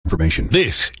information.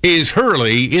 This is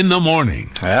Hurley in the Morning.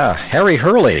 Harry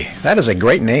Hurley. That is a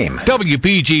great name.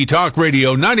 WPG Talk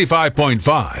Radio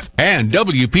 95.5 and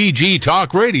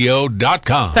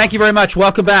WPGTalkRadio.com. Thank you very much.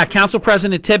 Welcome back. Council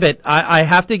President Tibbet, I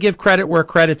have to give credit where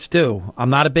credit's due. I'm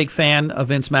not a big fan of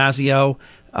Vince Mazzeo.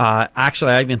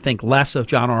 Actually, I even think less of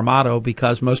John Armato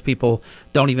because most people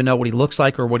don't even know what he looks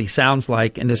like or what he sounds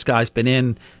like. And this guy's been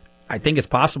in, I think it's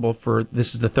possible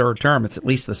this is the third term. It's at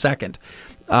least the second.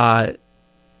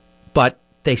 But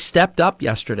they stepped up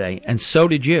yesterday, and so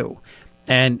did you.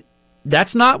 And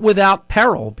that's not without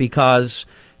peril because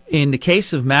in the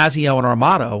case of Mazzeo and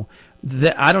Armato,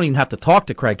 I don't even have to talk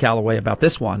to Craig Callaway about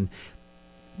this one.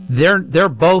 They're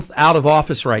both out of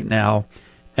office right now,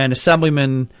 and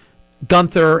Assemblyman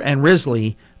Gunther and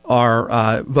Risley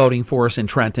are voting for us in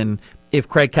Trenton if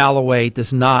Craig Callaway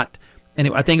does not, and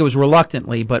I think it was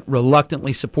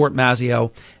reluctantly support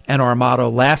Mazzeo and Armato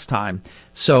last time.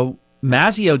 So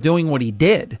Mazzeo doing what he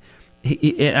did,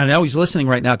 I know he's listening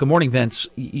right now. Good morning, Vince.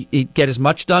 Get as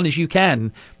much done as you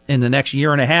can in the next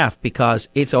year and a half because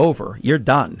it's over. You're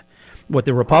done. What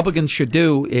the Republicans should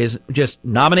do is just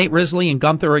nominate Risley and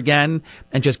Gunther again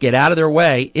and just get out of their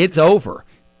way. It's over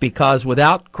because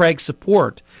without Craig's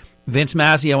support, Vince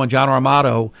Mazzeo and John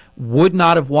Armato would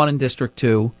not have won in District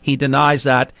 2. He denies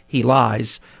that. He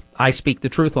lies. I speak the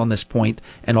truth on this point,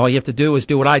 and all you have to do is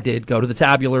do what I did. Go to the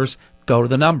tabulars, go to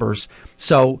the numbers.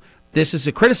 So this is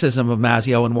a criticism of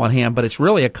Mazzeo in one hand, but it's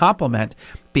really a compliment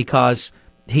because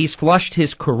he's flushed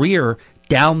his career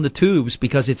down the tubes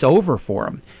because it's over for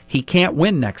him. He can't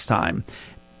win next time.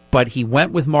 But he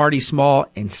went with Marty Small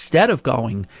instead of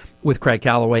going with Craig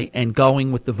Callaway and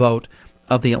going with the vote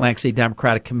of the Atlantic City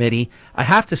Democratic Committee. I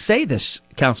have to say this,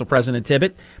 Council President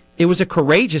Tibbet, it was a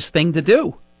courageous thing to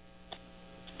do.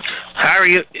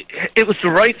 Harry, it was the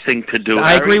right thing to do.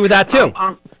 I agree with that, too.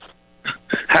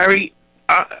 Harry,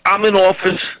 I'm in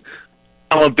office.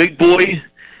 I'm a big boy,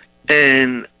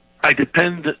 and I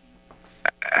depend.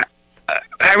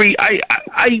 Harry,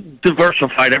 I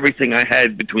diversified everything I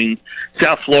had between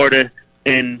South Florida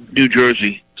and New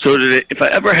Jersey, so that if I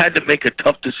ever had to make a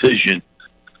tough decision,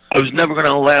 I was never going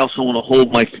to allow someone to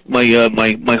hold my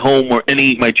home or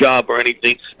my job or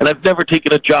anything. And I've never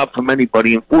taken a job from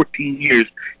anybody in 14 years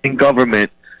in government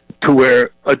to where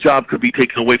a job could be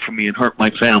taken away from me and hurt my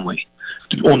family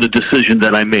on the decision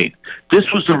that I made. This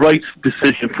was the right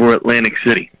decision for Atlantic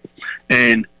City.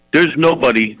 And there's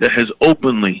nobody that has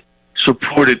openly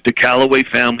supported the Callaway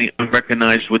family and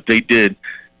recognized what they did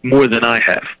more than I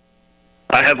have.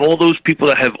 I have all those people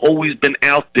that have always been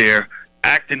out there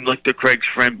acting like they're Craig's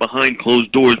friend behind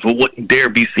closed doors but wouldn't dare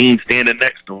be seen standing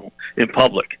next to him in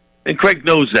public. And Craig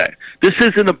knows that. This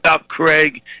isn't about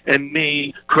Craig and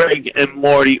me, Craig and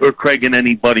Marty, or Craig and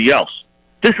anybody else.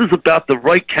 This is about the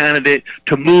right candidate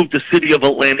to move the city of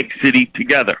Atlantic City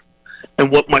together.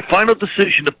 And what my final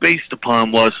decision is based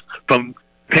upon was, from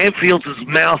Pam Fields'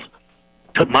 mouth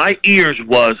to my ears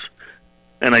was,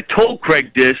 and I told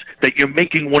Craig this, that you're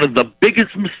making one of the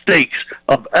biggest mistakes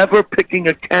of ever picking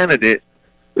a candidate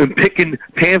and picking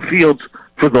Pam Fields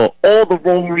for all the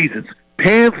wrong reasons.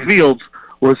 Pam Fields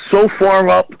was so far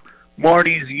up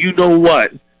Marty's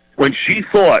you-know-what when she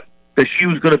thought that she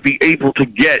was going to be able to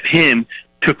get him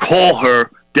to call her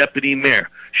deputy mayor.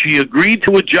 She agreed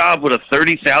to a job with a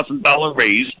 $30,000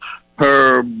 raise.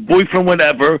 Her boyfriend,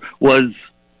 whatever,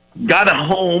 got a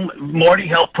home. Marty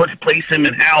helped place him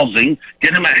in housing,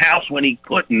 get him a house when he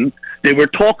couldn't. They were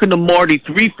talking to Marty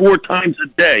 3-4 times a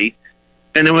day.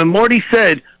 And then when Marty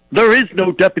said, there is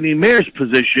no deputy mayor's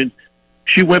position,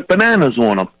 she went bananas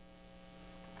on him.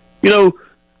 You know,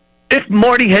 if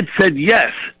Marty had said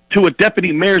yes to a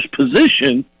deputy mayor's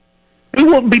position, we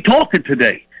wouldn't be talking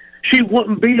today. She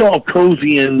wouldn't be all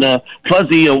cozy and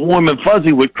fuzzy and warm and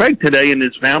fuzzy with Craig today and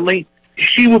his family.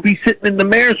 She would be sitting in the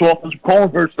mayor's office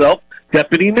calling herself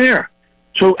deputy mayor.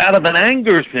 So out of an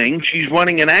anger thing, she's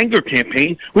running an anger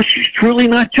campaign, which she's truly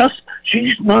not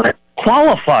she's not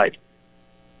qualified.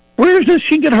 Where does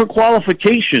she get her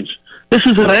qualifications? This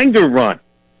is an anger run.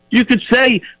 You could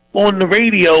say on the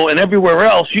radio and everywhere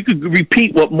else, you could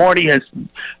repeat what Marty has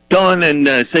done and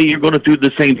say you're going to do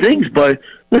the same things. But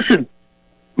listen,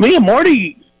 me and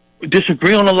Marty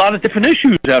disagree on a lot of different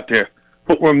issues out there,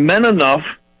 but we're men enough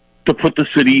to put the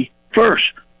city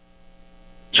first.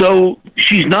 So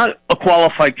she's not a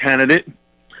qualified candidate.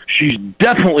 She's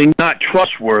definitely not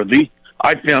trustworthy.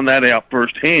 I found that out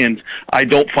firsthand. I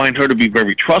don't find her to be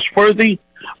very trustworthy.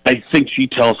 I think she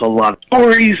tells a lot of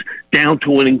stories, down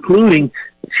to and including,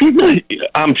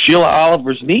 I'm Sheila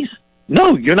Oliver's niece.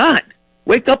 No, you're not.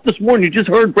 Wake up this morning, you just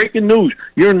heard breaking news.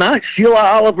 You're not Sheila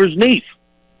Oliver's niece.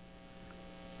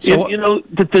 So,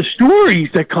 the stories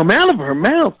that come out of her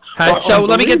mouth. So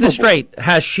let me get this straight.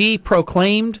 Has she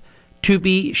proclaimed to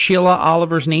be Sheila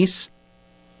Oliver's niece?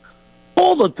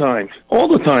 All the time.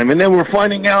 And then we're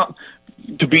finding out,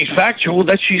 to be factual,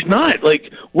 that she's not.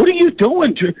 Like, what are you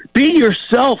doing? To be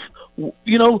yourself.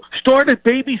 Start at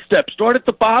baby steps. Start at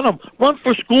the bottom. Run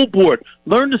for school board.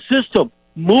 Learn the system.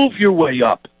 Move your way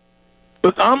up.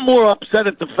 But I'm more upset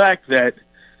at the fact that,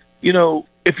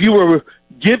 if you were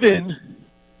given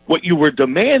what you were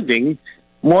demanding,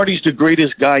 Marty's the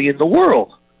greatest guy in the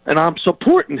world, and I'm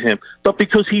supporting him. But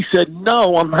because he said,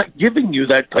 no, I'm not giving you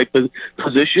that type of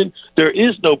position, there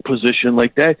is no position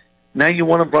like that. Now you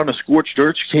want to run a scorched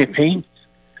earth campaign?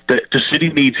 The city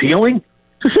needs healing?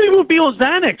 The city will be on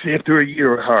Xanax after a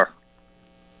year of her.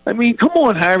 I mean, come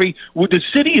on, Harry. Well, the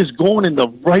city is going in the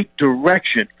right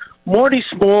direction. Marty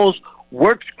Smalls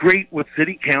works great with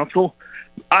city council.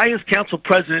 I, as council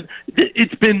president,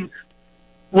 it's been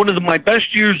one of my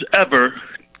best years ever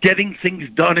getting things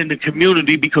done in the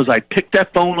community because I pick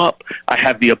that phone up. I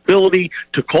have the ability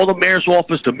to call the mayor's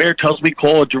office. The mayor tells me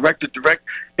call a director direct,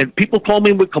 and people call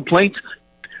me with complaints.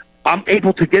 I'm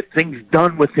able to get things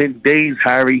done within days,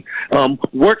 Harry.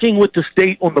 Working with the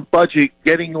state on the budget,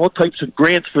 getting all types of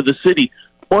grants for the city.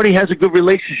 Marty has a good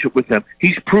relationship with them.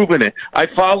 He's proven it. I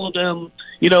followed him,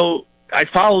 I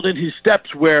followed in his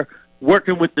steps where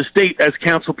working with the state as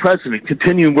council president,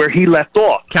 continuing where he left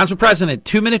off. Council President,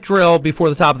 2-minute drill before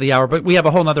the top of the hour, but we have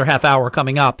a whole other half hour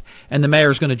coming up, and the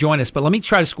mayor's going to join us. But let me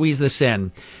try to squeeze this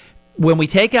in. When we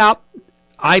take out,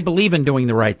 I believe in doing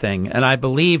the right thing, and I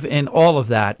believe in all of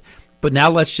that, but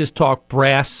now let's just talk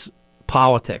brass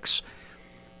politics.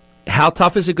 How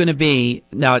tough is it going to be?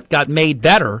 Now, it got made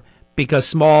better because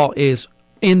Small is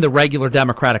in the regular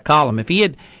Democratic column. If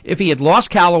he had lost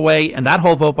Callaway and that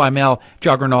whole vote by mail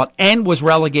juggernaut and was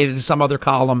relegated to some other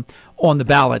column on the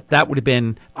ballot,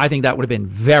 I think that would have been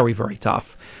very, very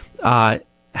tough.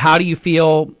 How do you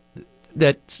feel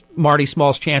that Marty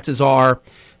Small's chances are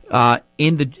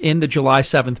in the July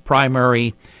 7th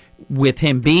primary with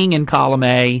him being in column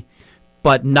A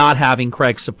but not having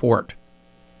Craig's support?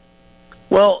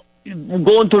 Well,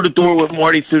 going through the door with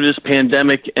Marty through this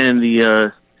pandemic and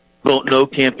the Vote No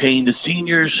campaign, the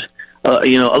seniors,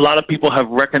 a lot of people have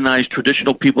recognized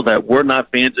traditional people that were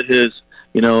not fans of his.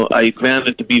 I found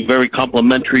it to be very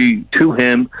complimentary to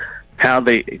him, how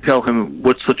they tell him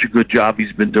what such a good job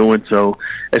he's been doing. So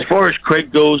as far as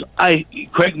Craig goes,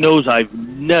 Craig knows I've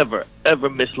never, ever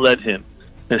misled him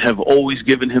and have always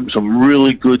given him some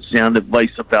really good sound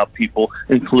advice about people,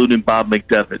 including Bob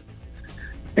McDevitt.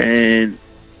 And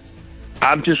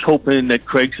I'm just hoping that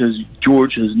Craig says,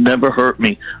 George has never hurt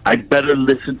me. I better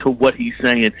listen to what he's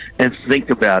saying and think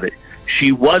about it.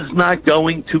 She was not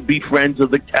going to be friends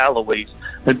of the Callaways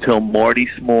until Marty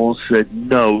Smalls said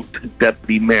no to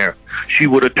deputy mayor. She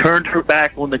would have turned her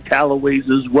back on the Callaways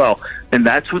as well. And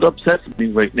that's what upsets me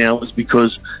right now, is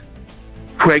because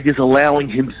Craig is allowing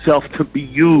himself to be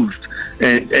used.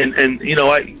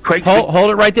 Craig...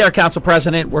 Hold it right there, Council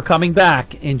President. We're coming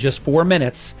back in just 4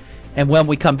 minutes. And when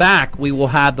we come back, we will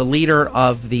have the leader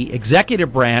of the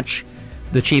executive branch,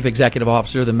 the chief executive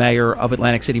officer, the mayor of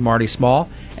Atlantic City, Marty Small,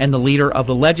 and the leader of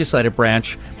the legislative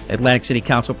branch, Atlantic City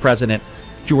Council President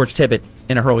George Tibbett,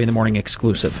 in a Hurley in the Morning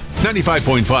exclusive.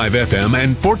 95.5 FM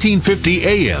and 1450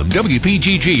 AM,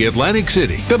 WPGG Atlantic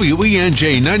City,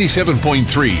 WENJ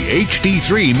 97.3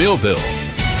 HD3 Millville.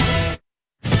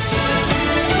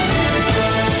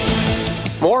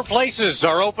 More places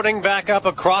are opening back up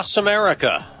across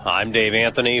America. I'm Dave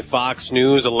Anthony, Fox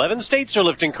News. 11 states are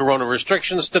lifting corona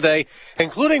restrictions today,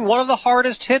 including one of the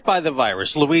hardest hit by the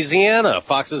virus, Louisiana.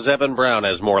 Fox's Evan Brown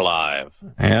has more live.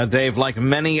 Yeah, Dave, like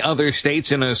many other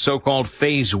states in a so-called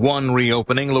phase 1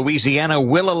 reopening, Louisiana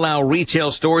will allow retail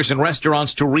stores and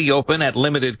restaurants to reopen at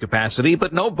limited capacity,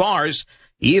 but no bars.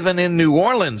 Even in New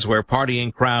Orleans, where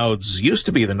partying crowds used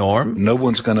to be the norm. No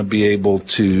one's going to be able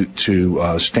to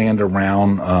stand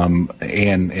around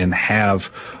and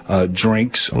have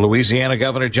drinks. Louisiana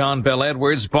Governor John Bel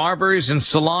Edwards, barbers and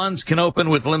salons can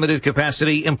open with limited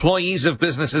capacity. Employees of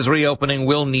businesses reopening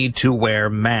will need to wear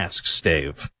masks,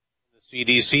 Dave.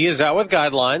 CDC is out with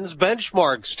guidelines,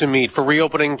 benchmarks to meet for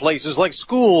reopening places like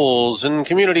schools and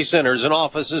community centers and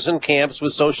offices and camps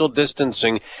with social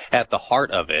distancing at the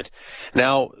heart of it.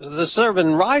 Now, there have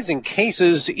been rising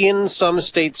cases in some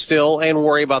states still, and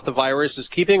worry about the virus is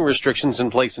keeping restrictions in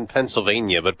place in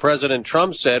Pennsylvania. But President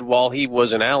Trump said while he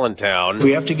was in Allentown,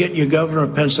 we have to get your governor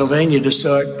of Pennsylvania to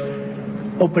start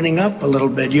opening up a little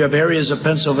bit. You have areas of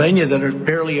Pennsylvania that are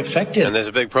barely affected. And there's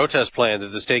a big protest planned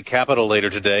at the state capitol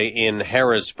later today in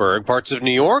Harrisburg. Parts of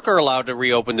New York are allowed to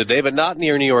reopen today, but not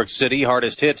near New York City,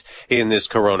 hardest hit in this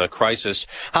corona crisis.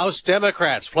 House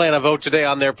Democrats plan a vote today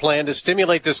on their plan to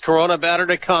stimulate this corona-battered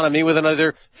economy with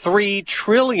another $3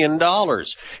 trillion.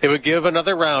 It would give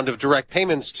another round of direct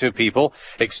payments to people,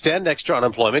 extend extra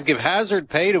unemployment, give hazard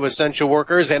pay to essential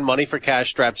workers, and money for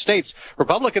cash-strapped states.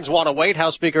 Republicans want to wait.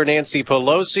 House Speaker Nancy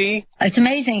Pelosi. It's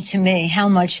amazing to me how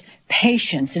much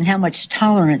patience and how much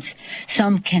tolerance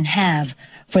some can have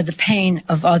for the pain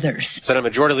of others. Senate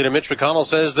Majority Leader Mitch McConnell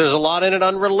says there's a lot in it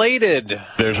unrelated.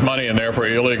 There's money in there for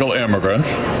illegal immigrants.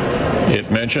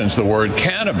 It mentions the word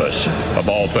cannabis, of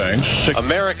all things.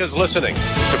 America's listening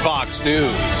to Fox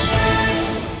News.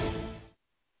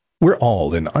 We're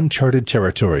all in uncharted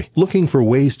territory, looking for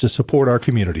ways to support our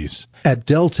communities. At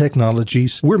Dell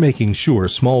Technologies, we're making sure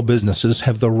small businesses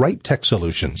have the right tech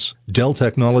solutions. Dell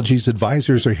Technologies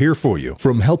advisors are here for you,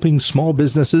 from helping small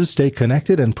businesses stay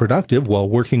connected and productive while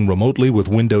working remotely with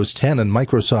Windows 10 and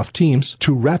Microsoft Teams,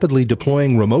 to rapidly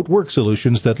deploying remote work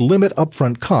solutions that limit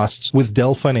upfront costs with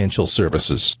Dell Financial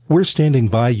Services. We're standing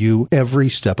by you every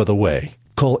step of the way.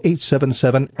 Call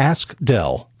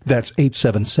 877-ASK-DELL. That's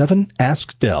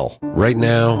 877-ASK-DELL. Right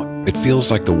now, it feels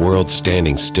like the world's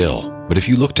standing still. But if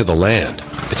you look to the land,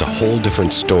 it's a whole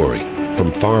different story.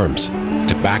 From farms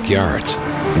to backyards,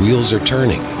 wheels are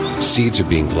turning, seeds are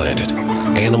being planted,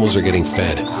 animals are getting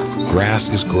fed, grass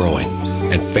is growing,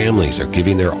 and families are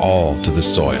giving their all to the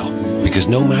soil. Because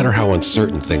no matter how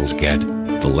uncertain things get,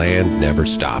 the land never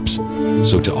stops.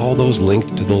 So to all those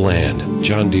linked to the land,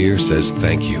 John Deere says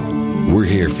thank you. We're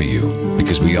here for you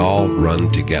because we all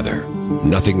run together.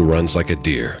 Nothing runs like a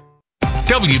deer.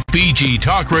 WPG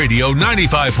Talk Radio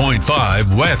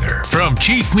 95.5 weather from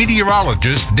Chief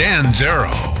Meteorologist Dan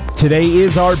Zarrow. Today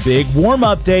is our big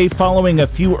warm-up day. Following a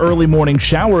few early morning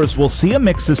showers, we'll see a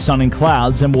mix of sun and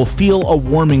clouds, and we'll feel a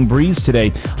warming breeze today.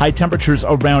 High temperatures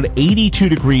around 82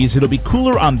 degrees. It'll be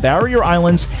cooler on barrier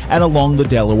islands and along the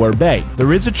Delaware Bay.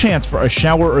 There is a chance for a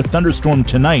shower or thunderstorm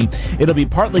tonight. It'll be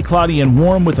partly cloudy and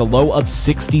warm with a low of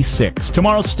 66.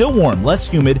 Tomorrow, still warm, less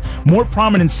humid, more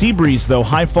prominent sea breeze, though.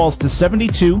 High falls to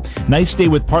 72. Nice day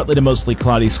with partly to mostly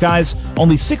cloudy skies.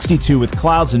 Only 62 with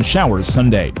clouds and showers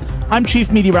Sunday. I'm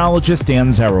Chief Meteorologist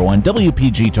Dan Zarrow on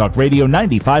WPG Talk Radio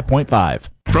 95.5.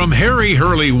 From Harry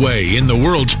Hurley Way in the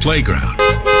world's playground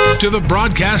to the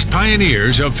broadcast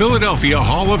pioneers of Philadelphia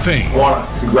Hall of Fame. I want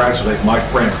to congratulate my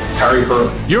friend, Harry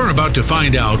Hurley. You're about to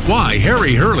find out why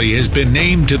Harry Hurley has been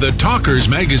named to the Talkers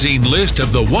Magazine list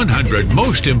of the 100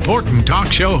 most important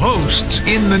talk show hosts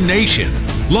in the nation.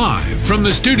 Live from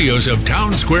the studios of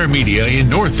Town Square Media in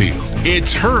Northfield,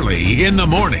 it's Hurley in the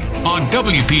Morning on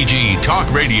WPG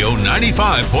Talk Radio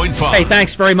 95.5. Hey,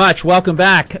 thanks very much. Welcome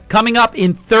back. Coming up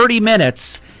in 30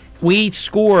 minutes, we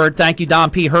scored, thank you, Don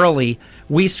P. Hurley,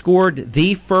 we scored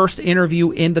the first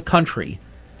interview in the country.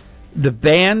 The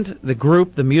band, the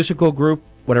group, the musical group,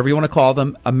 whatever you want to call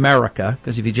them, America,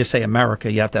 because if you just say America,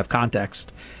 you have to have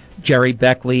context. Jerry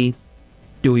Beckley,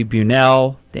 Dewey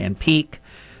Bunnell, Dan Peek.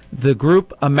 The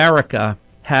group America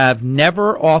have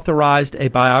never authorized a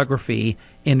biography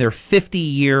in their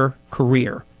 50-year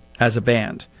career as a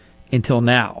band until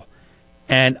now.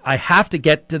 And I have to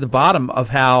get to the bottom of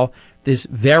how this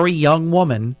very young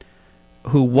woman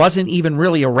who wasn't even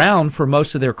really around for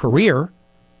most of their career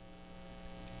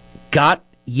got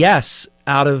yes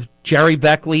out of Jerry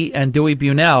Beckley and Dewey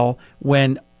Bunnell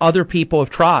when other people have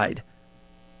tried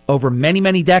over many,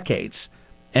 many decades,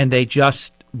 and they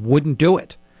just wouldn't do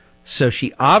it. So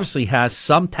she obviously has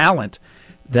some talent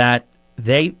that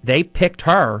they picked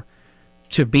her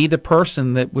to be the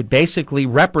person that would basically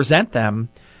represent them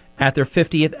at their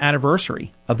 50th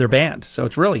anniversary of their band. So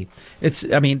the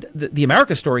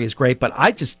America story is great, but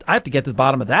I have to get to the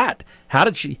bottom of that. How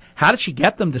did she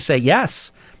get them to say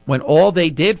yes when all they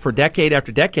did for decade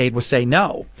after decade was say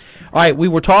no? All right, we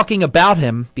were talking about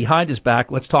him behind his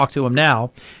back. Let's talk to him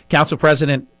now. Council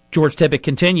President George Tibbett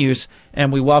continues,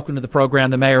 and we welcome to the program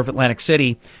the mayor of Atlantic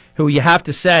City, who you have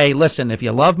to say, listen, if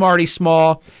you love Marty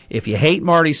Small, if you hate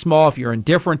Marty Small, if you're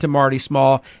indifferent to Marty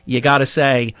Small, you got to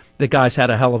say the guy's had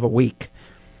a hell of a week.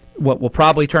 What will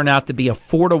probably turn out to be a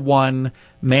 4-1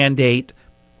 mandate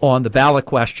on the ballot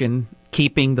question,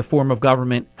 keeping the form of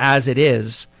government as it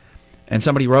is. And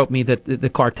somebody wrote me that the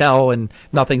cartel and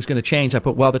nothing's going to change. I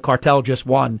put, well, the cartel just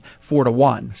won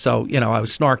 4-1. So, I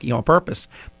was snarky on purpose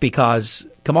because,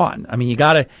 come on. I mean, you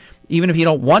got to, even if you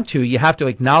don't want to, you have to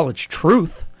acknowledge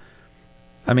truth.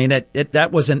 I mean,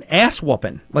 that was an ass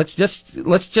whooping. Let's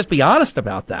just be honest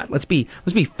about that. Let's be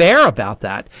fair about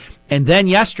that. And then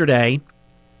yesterday,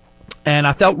 And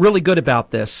I felt really good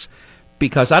about this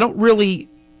because I don't really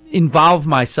involve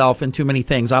myself in too many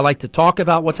things. I like to talk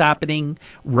about what's happening,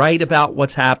 write about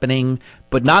what's happening,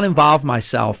 but not involve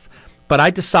myself. But I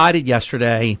decided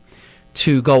yesterday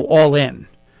to go all in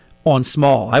on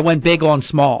small. I went big on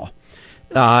small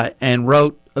and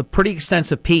wrote a pretty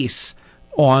extensive piece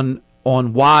on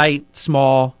why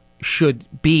small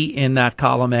should be in that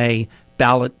column A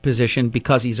ballot position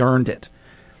because he's earned it.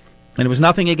 And it was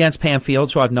nothing against Pam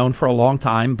Fields, who I've known for a long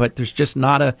time, but there's just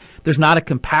not a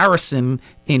comparison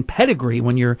in pedigree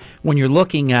when you're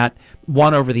looking at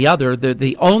one over the other.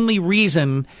 The only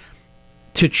reason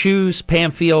to choose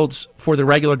Pam Fields for the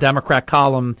regular Democrat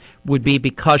column would be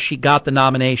because she got the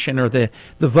nomination or the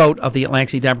vote of the Atlantic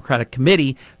City Democratic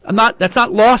Committee. That's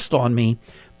not lost on me,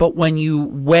 but when you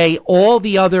weigh all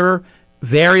the other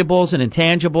variables and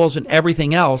intangibles and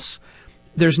everything else,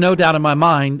 there's no doubt in my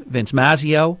mind Vince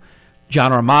Mazzeo,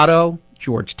 John Armato,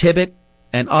 George Tibbett,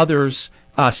 and others.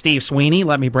 Steve Sweeney,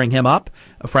 let me bring him up.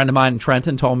 A friend of mine in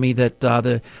Trenton told me that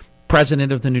the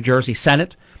president of the New Jersey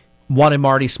Senate wanted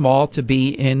Marty Small to be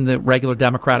in the regular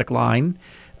Democratic line.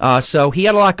 So he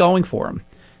had a lot going for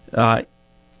him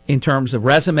in terms of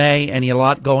resume, and he had a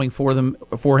lot going for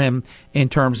him in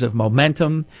terms of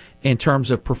momentum, in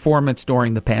terms of performance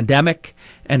during the pandemic.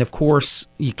 And, of course,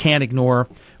 you can't ignore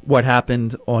what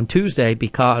happened on Tuesday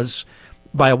because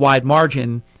by a wide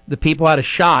margin, the people had a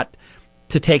shot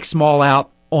to take Small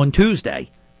out on Tuesday,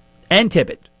 and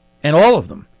Tibbett, and all of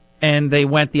them. And they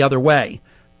went the other way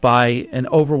by an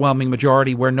overwhelming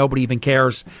majority where nobody even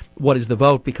cares what is the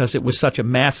vote because it was such a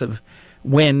massive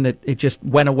win that it just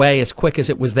went away as quick as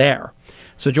it was there.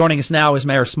 So joining us now is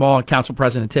Mayor Small and Council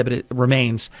President Tibbett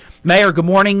remains. Mayor, good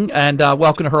morning, and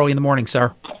welcome to Hurley in the Morning,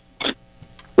 sir.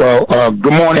 Well,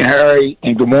 good morning, Harry,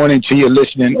 and good morning to your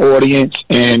listening audience.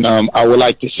 And I would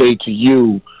like to say to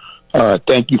you,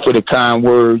 thank you for the kind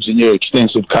words in your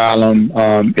extensive column.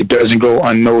 It doesn't go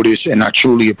unnoticed, and I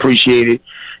truly appreciate it.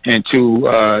 And to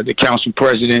the Council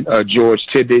President, George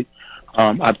Tibbett,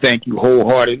 I thank you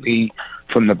wholeheartedly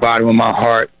from the bottom of my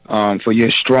heart for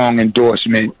your strong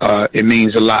endorsement. It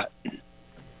means a lot.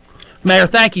 Mayor,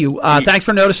 thank you. Thanks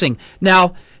for noticing.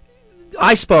 Now,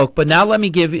 I spoke, but now let me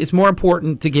it's more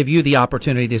important to give you the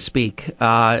opportunity to speak.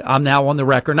 I'm now on the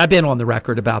record, and I've been on the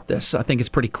record about this. I think it's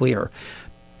pretty clear.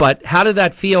 But how did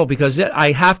that feel? Because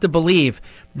I have to believe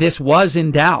this was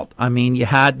in doubt. I mean, you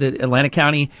had the Atlantic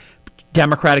County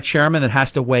Democratic chairman that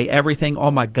has to weigh everything.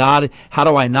 Oh, my God, how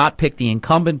do I not pick the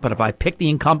incumbent? But if I pick the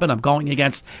incumbent, I'm going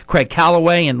against Craig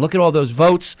Callaway. And look at all those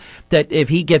votes that if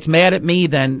he gets mad at me,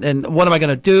 then what am I going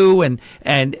to do? And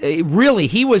really,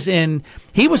 he was in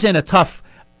a tough.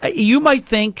 You might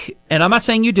think, and I'm not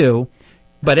saying you do,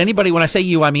 but anybody, when I say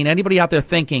you, I mean anybody out there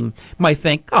thinking might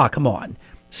think, oh, come on.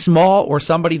 Small or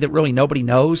somebody that really nobody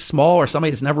knows, Small or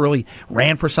somebody that's never really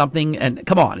ran for something, and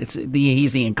come on,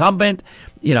 he's the incumbent.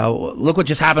 You know, look what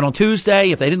just happened on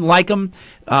Tuesday. If they didn't like him,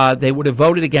 they would have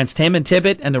voted against him and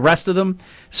Tibbett and the rest of them.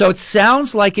 So it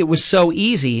sounds like it was so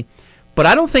easy, but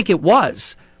I don't think it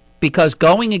was, because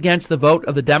going against the vote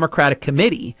of the Democratic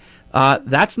Committee,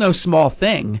 that's no small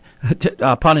thing,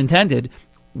 pun intended.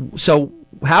 So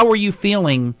how were you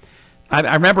feeling?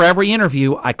 I remember every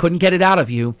interview, I couldn't get it out of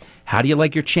you. How do you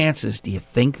like your chances? Do you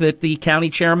think that the county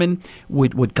chairman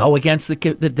would go against the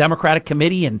Democratic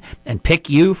committee and pick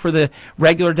you for the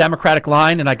regular Democratic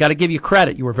line? And I got to give you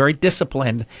credit. You were very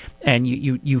disciplined, and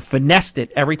you finessed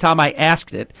it every time I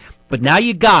asked it. But now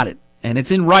you got it, and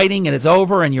it's in writing, and it's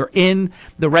over, and you're in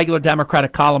the regular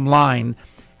Democratic column line.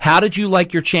 How did you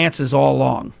like your chances all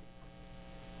along?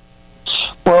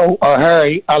 Well,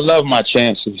 Harry, I love my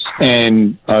chances,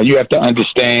 and you have to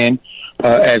understand,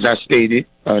 as I stated,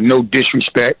 no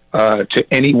disrespect to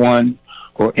anyone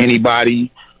or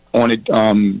anybody on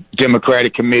the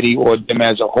Democratic committee or them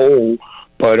as a whole,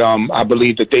 but I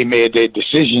believe that they made their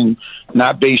decision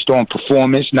not based on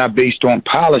performance, not based on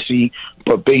policy,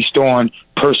 but based on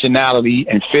personality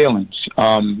and feelings.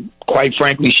 Quite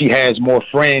frankly, she has more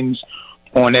friends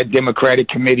on that Democratic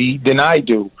committee than I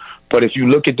do. But if you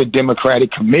look at the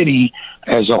Democratic committee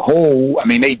as a whole, I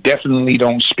mean, they definitely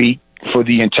don't speak for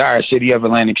the entire city of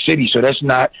Atlantic City. So that's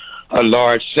not a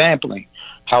large sampling.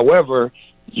 However,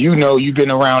 you know, you've been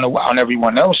around a while, and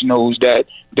everyone else knows that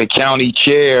the county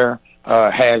chair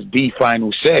has the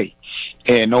final say.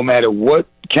 And no matter what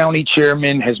county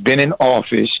chairman has been in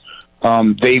office,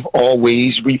 they've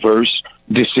always reversed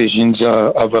decisions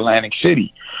of Atlantic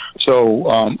City. So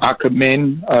I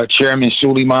commend Chairman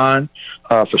Suleiman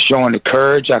for showing the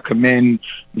courage. I commend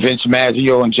Vince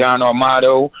Mazzeo and John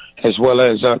Armato, as well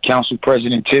as Council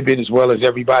President Tibbett, as well as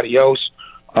everybody else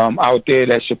out there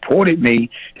that supported me.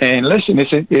 And listen,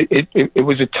 it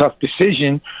was a tough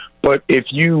decision, but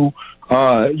if you,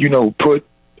 put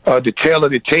the tail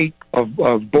of the tape of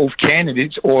both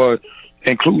candidates, or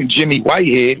including Jimmy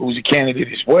Whitehead, who's a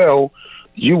candidate as well,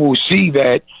 you will see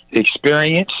that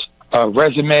experience,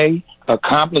 resume,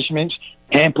 accomplishments,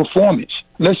 and performance.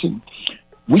 Listen,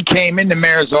 we came in the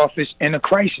mayor's office in a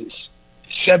crisis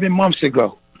 7 months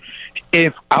ago.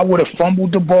 If I would have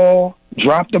fumbled the ball,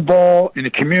 dropped the ball, and the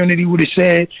community would have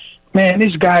said, man,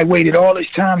 this guy waited all this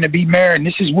time to be mayor and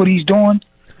this is what he's doing,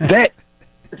 that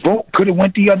vote could have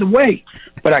went the other way.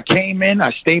 But I came in,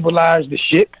 I stabilized the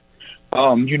ship.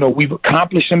 We've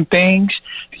accomplished some things.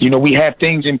 We have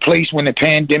things in place when the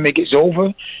pandemic is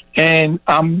over, and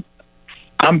I'm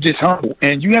just humble.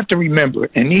 And you have to remember,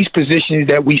 in these positions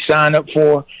that we sign up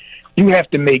for, you have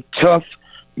to make tough,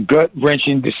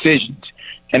 gut-wrenching decisions.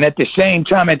 And at the same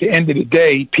time, at the end of the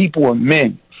day, people are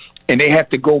men, and they have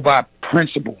to go by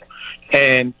principle.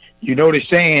 And you know the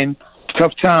saying,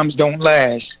 tough times don't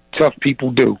last, tough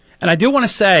people do. And I do want to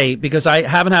say, because I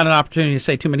haven't had an opportunity to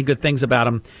say too many good things about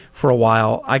him for a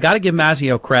while, I got to give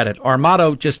Mazzeo credit.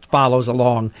 Armato just follows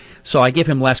along, so I give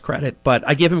him less credit, but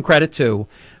I give him credit too.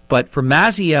 But for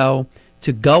Mazzeo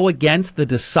to go against the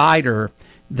decider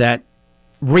that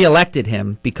reelected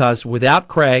him, because without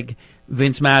Craig,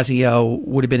 Vince Mazzeo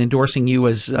would have been endorsing you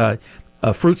as a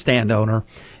fruit stand owner,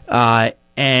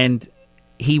 and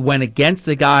he went against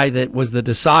the guy that was the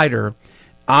decider.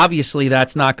 Obviously,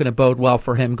 that's not going to bode well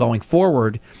for him going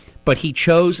forward, but he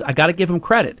chose, I got to give him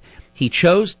credit, he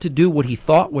chose to do what he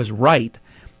thought was right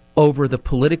over the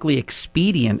politically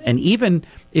expedient. And even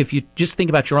if you just think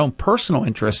about your own personal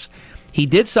interests, he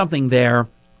did something there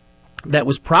that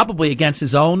was probably against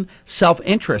his own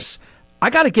self-interests. I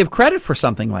got to give credit for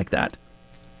something like that.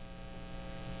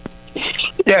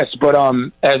 Yes, but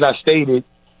as I stated,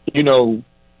 and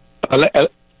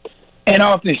I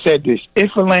often said this,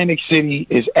 if Atlantic City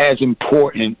is as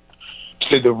important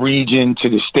to the region, to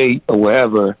the state, or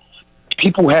wherever,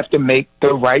 people have to make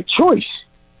the right choice.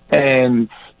 And,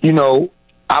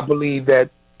 I believe that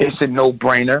it's a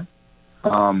no-brainer.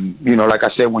 Like I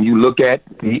said, when you look at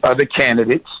the other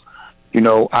candidates,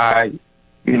 I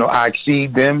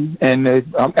exceed them and the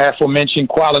aforementioned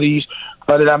qualities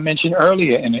that I mentioned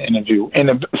earlier in the interview. And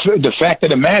the fact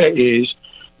of the matter is,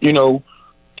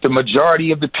 the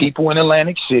majority of the people in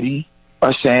Atlantic City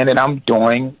are saying that I'm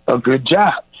doing a good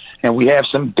job. And we have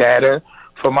some data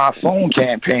from our phone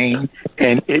campaign,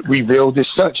 and it revealed as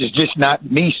such. It's just not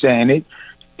me saying it,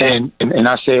 and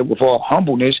I say it with all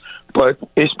humbleness, but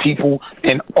it's people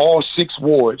in all 6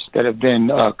 wards that have been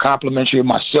complimentary of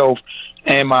myself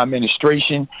and my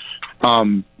administration.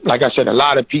 Like I said, a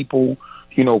lot of people,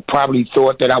 probably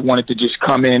thought that I wanted to just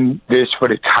come in this for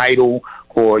the title,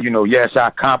 or, yes, I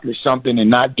accomplished something and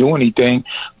not do anything.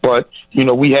 But,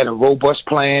 we had a robust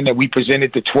plan that we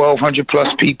presented to 1,200 plus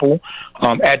people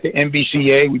at the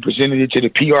NBCA. We presented it to the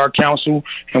PR Council,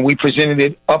 and we presented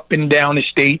it up and down the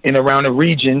state and around the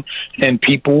region. And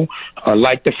people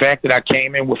like the fact that I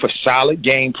came in with a solid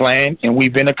game plan, and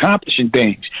we've been accomplishing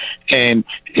things. And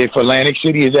if Atlantic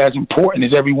City is as important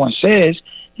as everyone says,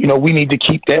 we need to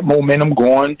keep that momentum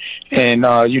going and,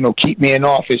 keep me in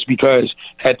office, because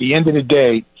at the end of the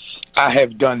day, I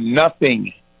have done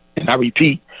nothing, and I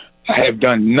repeat, I have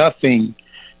done nothing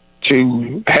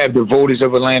to have the voters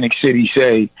of Atlantic City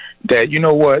say that,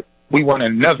 what, we want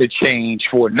another change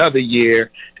for another year,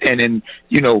 and then,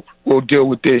 we'll deal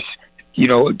with this,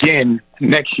 again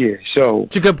next year. So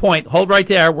it's a good point. Hold right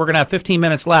there. We're going to have 15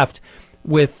 minutes left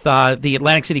with the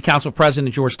Atlantic City Council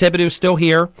President George Thibodeau still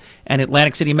here, and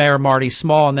Atlantic City Mayor Marty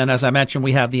Small. And then, as I mentioned,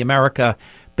 we have the America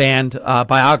Band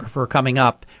biographer coming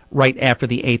up right after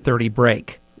the 8:30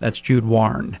 break. That's Jude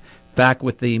Warren. Back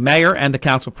with the mayor and the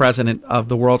council president of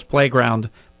the World's Playground,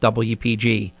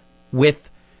 WPG. With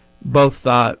both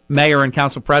mayor and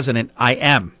council president, I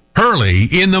am Hurley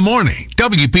in the morning.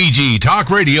 WPG Talk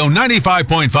Radio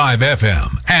 95.5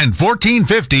 FM and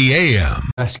 1450 AM.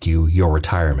 Rescue your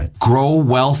retirement.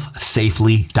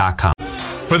 GrowWealthSafely.com.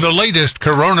 For the latest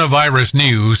coronavirus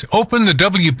news, open the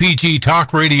WPG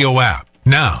Talk Radio app.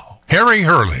 Now, Harry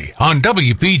Hurley on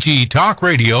WPG Talk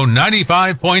Radio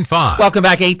 95.5. Welcome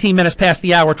back. 18 minutes past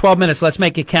the hour. 12 minutes. Let's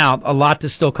make it count. A lot to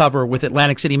still cover with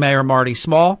Atlantic City Mayor Marty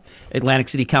Small, Atlantic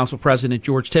City Council President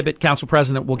George Tippett. Council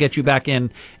President, we'll get you back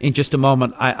in just a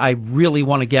moment. I really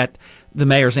want to get the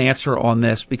mayor's answer on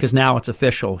this, because now it's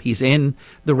official. He's in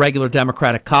the regular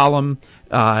Democratic column.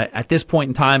 At this point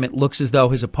in time, it looks as though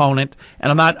his opponent,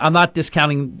 and I'm not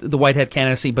discounting the Whitehead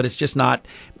candidacy, but it's just not.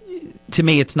 to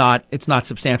me, it's not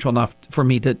substantial enough for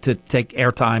me to take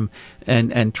airtime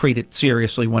and treat it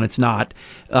seriously when it's not.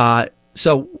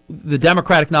 So the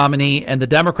Democratic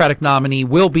nominee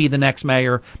will be the next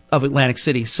mayor of Atlantic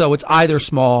City. So it's either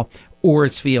Small or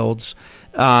it's Fields.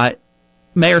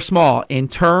 Mayor Small, in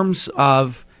terms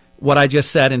of what I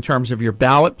just said, in terms of your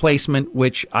ballot placement,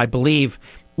 which I believe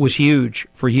was huge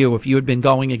for you, if you had been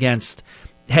going against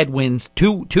headwinds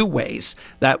two ways,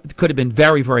 that could have been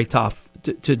very, very tough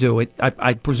to do it.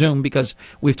 I presume, because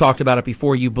we've talked about it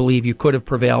before, you believe you could have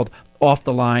prevailed off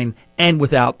the line and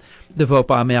without the vote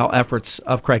by mail efforts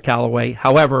of Craig Callaway.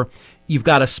 However, you've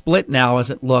got a split now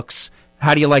as it looks.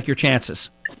 How do you like your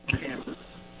chances?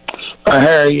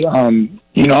 Harry, I'm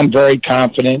very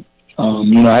confident.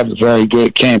 I have a very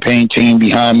good campaign team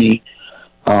behind me.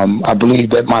 I believe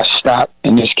that my stock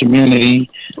in this community,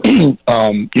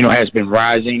 has been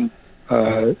rising.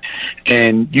 And,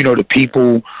 the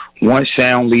people want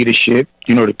sound leadership.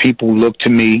 The people look to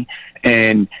me.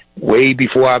 And way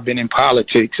before I've been in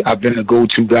politics, I've been a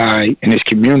go-to guy in this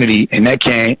community. And that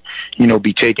can't,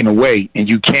 be taken away. And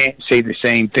you can't say the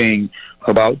same thing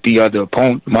about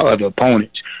my other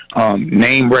opponents.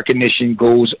 Name recognition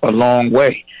goes a long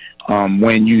way.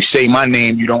 When you say my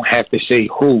name, you don't have to say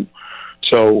who.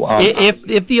 So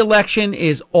if the election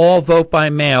is all vote by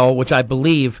mail, which I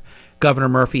believe Governor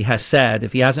Murphy has said,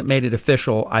 if he hasn't made it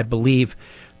official, I believe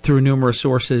through numerous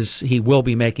sources he will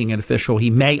be making it official.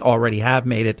 He may already have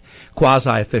made it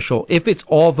quasi-official. If it's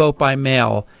all vote by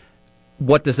mail,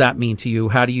 what does that mean to you?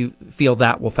 How do you feel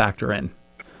that will factor in?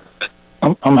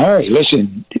 I'm Harry.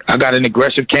 Listen, I got an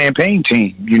aggressive campaign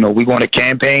team. We're going to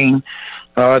campaign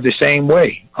the same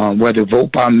way, whether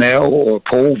vote by mail or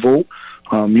poll vote.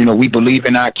 We believe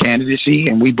in our candidacy,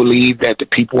 and we believe that the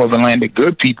people of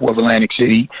good people of Atlantic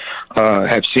City,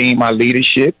 have seen my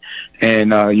leadership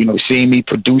and, seen me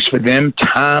produce for them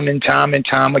time and time and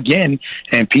time again.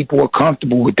 And people are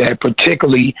comfortable with that,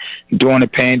 particularly during the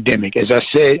pandemic. As I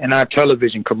said in our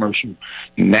television commercial,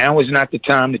 now is not the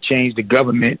time to change the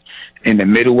government in the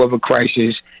middle of a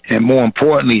crisis. And more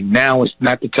importantly, now is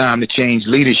not the time to change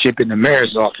leadership in the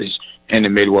mayor's office in the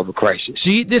middle of a crisis.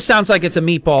 This sounds like it's a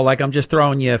meatball, like I'm just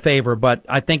throwing you a favor, but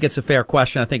I think it's a fair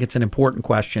question. I think it's an important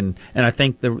question, and I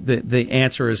think the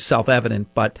answer is self-evident,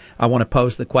 but I want to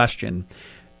pose the question.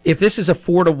 If this is a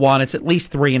 4-1, it's at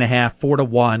least 3.5,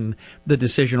 4-1, the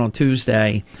decision on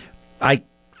Tuesday. I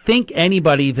think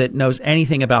anybody that knows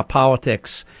anything about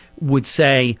politics would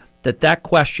say that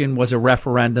question was a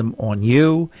referendum on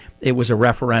you. It was a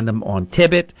referendum on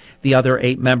Tibbet, the other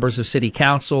 8 members of City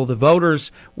Council. The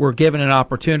voters were given an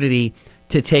opportunity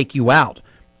to take you out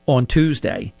on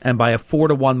Tuesday, and by a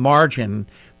 4-1 margin,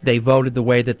 they voted the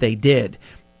way that they did.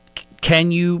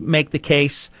 Can you make the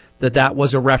case that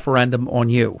was a referendum on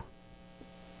you?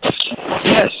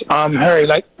 Yes, Harry,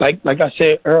 like I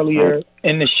said earlier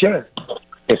in the show,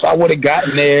 if I would have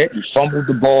gotten there and fumbled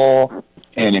the ball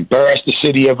and embarrassed the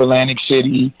city of Atlantic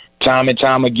City time and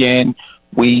time again,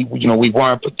 we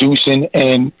weren't producing.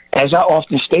 And as I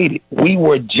often stated, we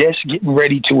were just getting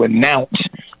ready to announce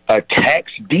a tax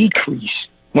decrease.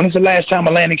 When is the last time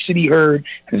Atlantic City heard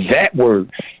that word?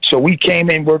 So we came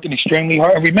in working extremely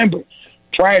hard. Remember,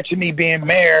 prior to me being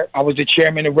mayor, I was the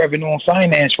chairman of Revenue and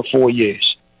Finance for 4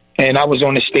 years, and I was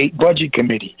on the state budget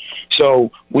committee.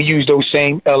 So we use those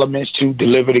same elements to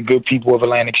deliver the good people of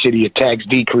Atlantic City a tax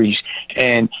decrease.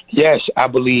 And yes, I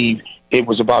believe it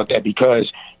was about that,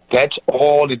 because that's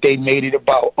all that they made it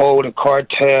about. Oh, the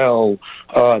cartel,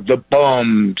 the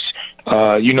bums,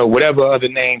 whatever other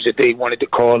names that they wanted to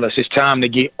call us. It's time to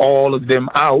get all of them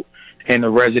out, and the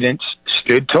residents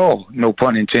stood tall, no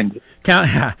pun intended.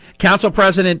 Council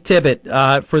President Tibbet,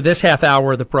 for this half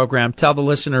hour of the program, tell the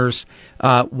listeners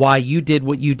why you did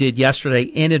what you did yesterday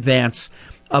in advance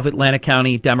of Atlantic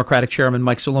County Democratic Chairman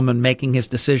Mike Suleiman making his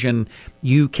decision.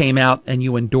 You came out and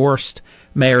you endorsed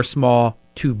Mayor Small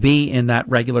to be in that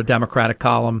regular Democratic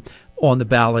column on the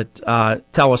ballot.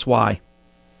 Tell us why.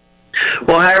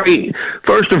 Well, Harry,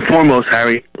 first and foremost,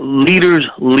 Harry, leaders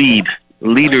lead.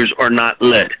 Leaders are not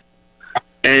led.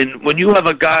 And when you have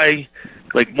a guy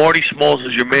like Marty Smalls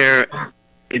as your mayor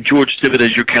and George Tibbet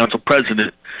as your council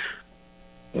president,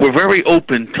 we're very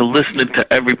open to listening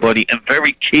to everybody and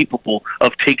very capable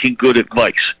of taking good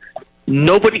advice.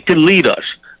 Nobody can lead us.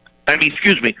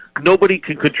 Nobody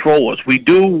can control us. We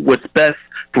do what's best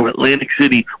for Atlantic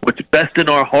City, what's best in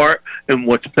our heart, and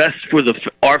what's best for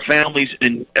our families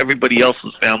and everybody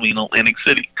else's family in Atlantic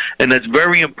City. And that's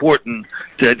very important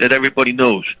that everybody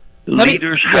knows.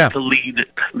 Leaders have to lead.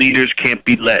 Leaders can't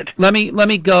be led. Let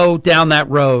me go down that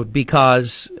road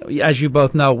because, as you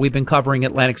both know, we've been covering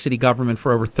Atlantic City government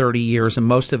for over 30 years, and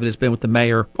most of it has been with the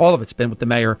mayor. All of it's been with the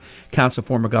mayor council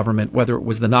form of government, whether it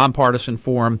was the nonpartisan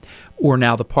form or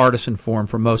now the partisan form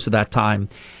for most of that time.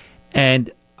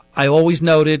 And I always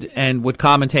noted and would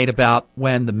commentate about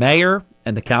when the mayor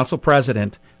and the council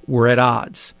president were at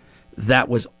odds. That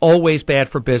was always bad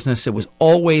for business. It was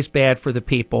always bad for the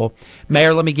people.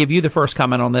 Mayor, let me give you the first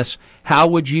comment on this. How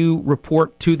would you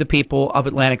report to the people of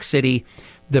Atlantic City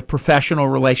the professional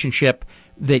relationship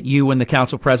that you and the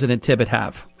council president Tibbet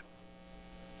have?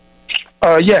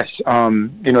 Yes.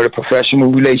 The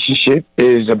professional relationship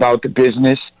is about the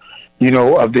business,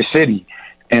 of the city.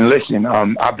 And listen,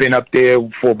 I've been up there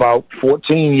for about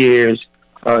 14 years,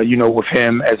 with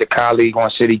him as a colleague on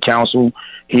city council.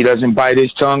 He doesn't bite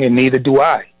his tongue, and neither do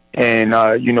I. And,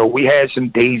 we had some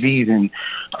daisies and,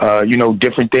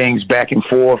 different things back and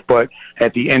forth. But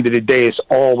at the end of the day, it's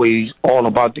always all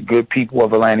about the good people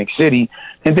of Atlantic City.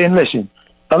 And then, listen,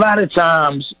 a lot of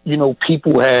times,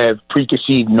 people have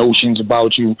preconceived notions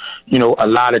about you. A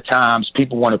lot of times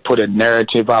people want to put a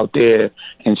narrative out there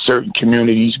in certain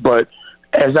communities. But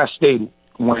as I stated,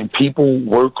 when people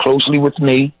work closely with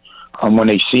me, when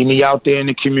they see me out there in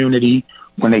the community,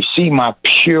 when they see my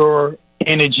pure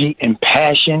energy and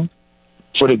passion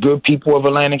for the good people of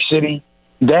Atlantic City,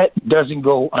 that doesn't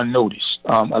go unnoticed.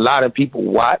 A lot of people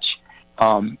watch.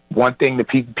 One thing the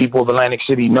people of Atlantic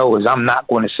City know is I'm not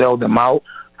going to sell them out.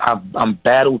 I'm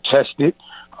battle tested.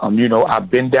 I've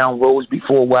been down roads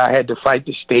before where I had to fight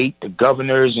the state, the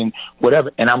governors, and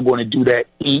whatever, and I'm going to do that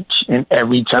each and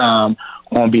every time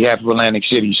on behalf of Atlantic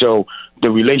City. So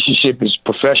the relationship is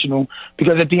professional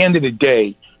because at the end of the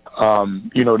day,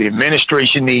 the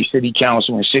administration needs city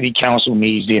council and city council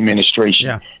needs the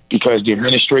administration because the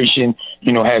administration,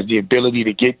 has the ability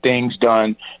to get things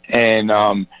done. And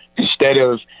instead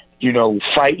of,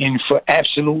 fighting for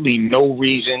absolutely no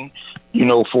reason,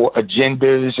 for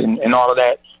agendas and all of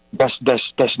that,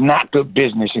 that's not good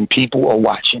business, and people are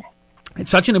watching. It's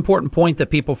such an important point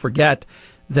that people forget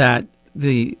that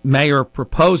the mayor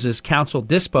proposes, council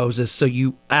disposes, so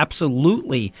you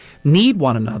absolutely need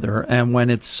one another. And when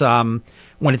it's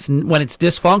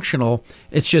dysfunctional,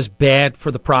 it's just bad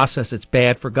for the process. It's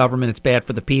bad for government. It's bad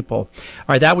for the people. All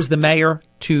right, that was the mayor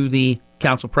to the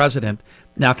council president.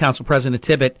 Now, Council President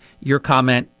Tibbet, your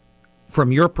comment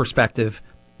from your perspective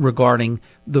regarding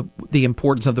the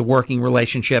importance of the working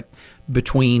relationship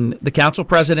between the council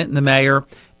president and the mayor,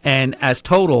 and as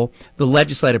total, the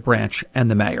legislative branch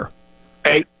and the mayor.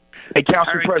 Hey,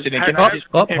 Council President, can I just...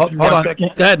 hold on. Go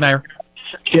ahead, Mayor.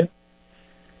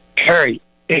 Harry,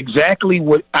 exactly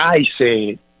what I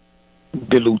said,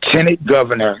 the Lieutenant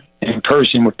Governor in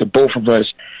person with the both of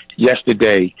us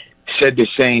yesterday said the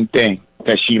same thing,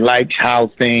 that she likes how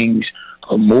things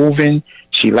are moving,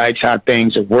 she likes how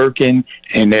things are working,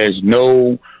 and there's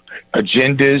no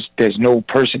agendas, there's no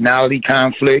personality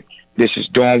conflict. This is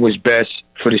doing what's best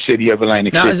for the city of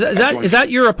Atlantic City. Now, is that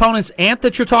your opponent's aunt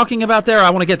that you're talking about there? I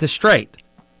want to get this straight.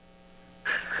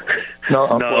 No.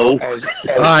 All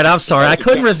right, I'm sorry. I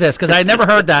couldn't resist because I had never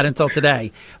heard that until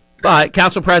today.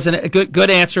 Council President, good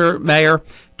answer, Mayor.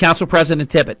 Council President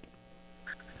Tibbet.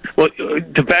 Well,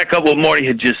 to back up what Marty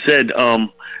had just said,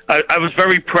 I was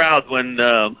very proud when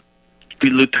the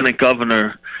Lieutenant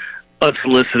Governor,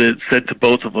 unsolicited, said to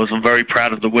both of us, I'm very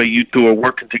proud of the way you two are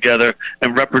working together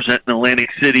and representing Atlantic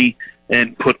City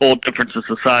and put all differences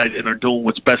aside and are doing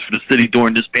what's best for the city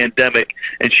during this pandemic.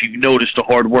 And she noticed the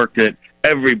hard work that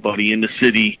everybody in the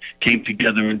city came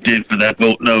together and did for that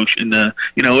vote no. And, it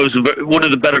was one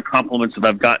of the better compliments that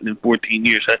I've gotten in 14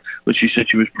 years. But she said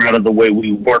she was proud of the way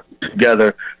we worked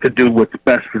together to do what's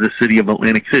best for the city of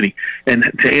Atlantic City. And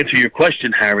to answer your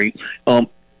question, Harry,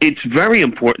 it's very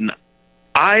important.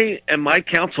 I and my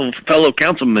fellow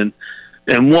councilman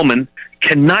and woman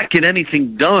cannot get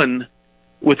anything done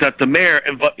without the mayor,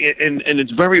 and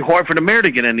it's very hard for the mayor to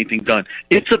get anything done.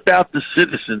 It's about the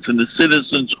citizens and the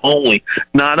citizens only,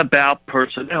 not about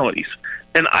personalities.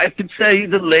 And I can say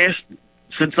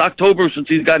since October, since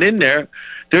he's got in there,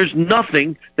 there's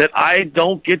nothing that I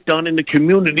don't get done in the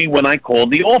community when I call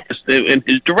the office and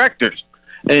his directors.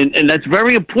 And that's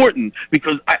very important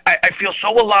because I feel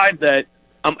so alive that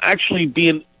I'm actually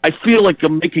I feel like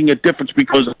I'm making a difference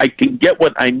because I can get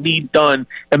what I need done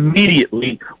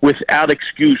immediately without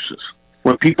excuses.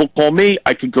 When people call me,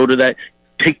 I can go to that,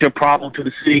 take their problem to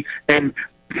the city, and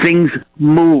things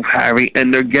move, Harry,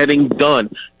 and they're getting done.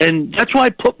 And that's why I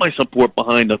put my support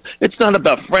behind them. It's not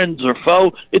about friends or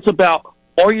foe. It's about,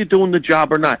 are you doing the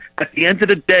job or not? At the end of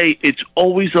the day, it's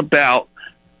always about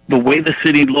the way the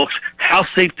city looks, how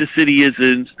safe the city is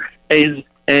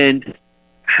and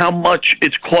how much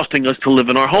it's costing us to live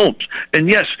in our homes. And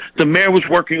yes, the mayor was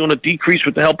working on a decrease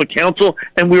with the help of council,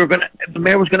 and the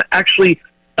mayor was going to actually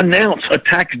announce a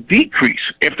tax decrease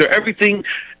after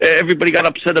everybody got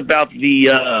upset about the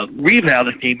revow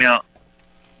that came out.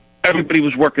 Everybody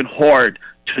was working hard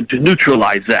to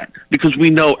neutralize that, because we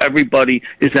know everybody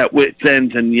is at wit's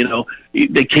ends, and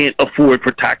they can't afford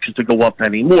for taxes to go up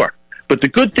anymore. But the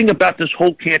good thing about this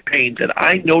whole campaign that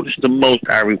I noticed the most,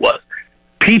 Harry, was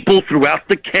people throughout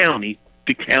the county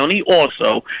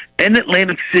also, and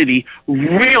Atlantic City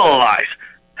realize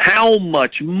how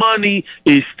much money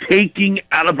is taking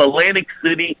out of Atlantic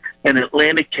City and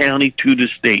Atlantic County to the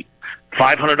state.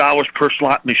 $500 per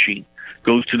slot machine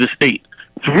goes to the state.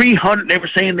 They were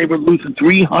saying they were losing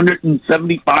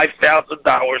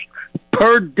 $375,000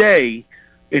 per day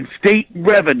in state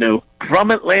revenue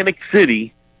from Atlantic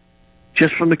City,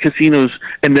 just from the casinos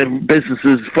and the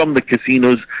businesses from the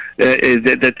casinos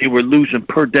that they were losing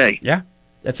per day. Yeah,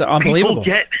 that's unbelievable.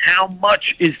 People get how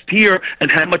much is here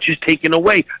and how much is taken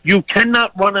away. You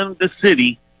cannot run into the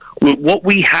city with what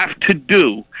we have to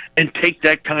do and take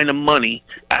that kind of money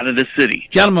out of the city.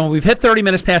 Gentlemen, we've hit 30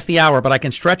 minutes past the hour, but I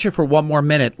can stretch it for one more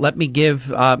minute. Let me give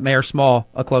Mayor Small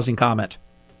a closing comment.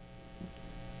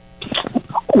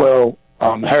 Well,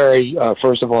 Harry,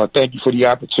 first of all, thank you for the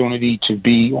opportunity to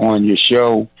be on your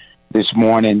show this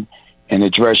morning and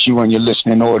address you and your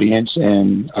listening audience.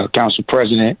 And Council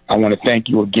President, I want to thank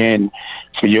you again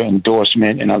for your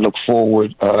endorsement, and I look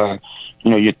forward,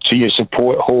 to your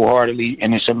support wholeheartedly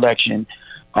in this election.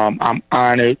 I'm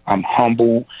honored. I'm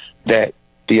humbled that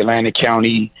the Atlantic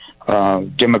County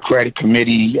Democratic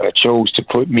Committee chose to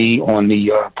put me on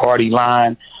the party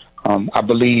line. I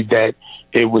believe that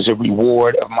it was a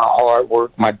reward of my hard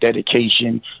work, my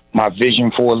dedication, my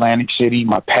vision for Atlantic City,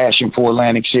 my passion for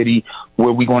Atlantic City,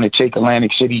 where we're going to take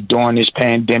Atlantic City during this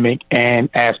pandemic and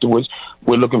afterwards.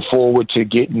 We're looking forward to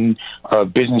getting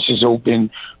businesses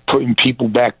open, putting people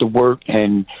back to work,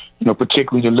 and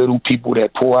particularly the little people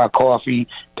that pour our coffee,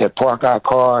 that park our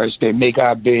cars, that make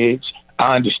our beds.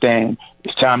 I understand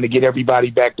it's time to get everybody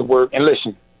back to work. And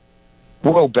listen,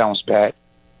 we'll bounce back.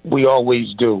 We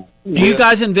always do. Do you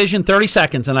guys envision 30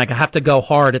 seconds, and I have to go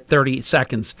hard at 30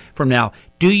 seconds from now,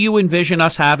 do you envision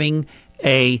us having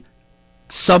a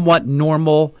somewhat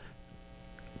normal,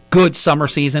 good summer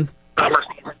season?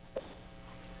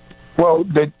 Well,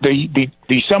 the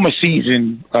summer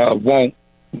season won't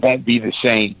be the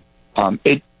same.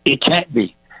 It can't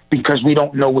be, because we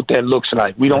don't know what that looks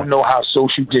like. We don't know how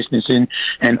social distancing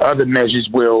and other measures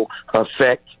will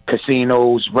affect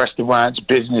casinos, restaurants,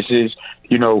 businesses.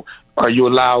 Are you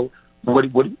allowed? What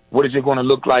is it going to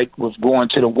look like with going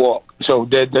to the walk? So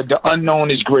the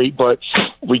unknown is great, but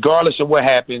regardless of what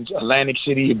happens, Atlantic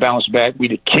City will bounce back. We're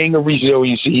the king of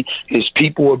resiliency. His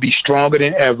people will be stronger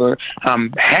than ever.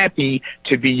 I'm happy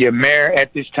to be your mayor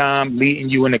at this time, leading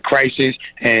you in the crisis.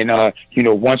 And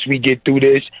once we get through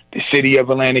this, the city of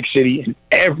Atlantic City and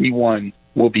everyone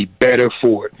will be better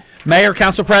for it. Mayor,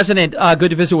 Council President,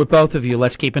 good to visit with both of you.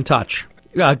 Let's keep in touch.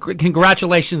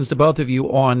 Congratulations to both of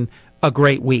you on a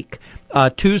great week.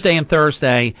 Tuesday and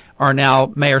Thursday are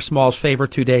now Mayor Small's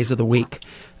favorite 2 days of the week.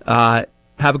 Have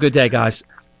a good day, guys.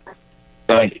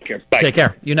 Take care. Bye. Take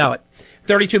care. You know it.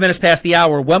 32 minutes past the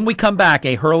hour. When we come back,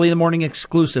 a Hurley in the Morning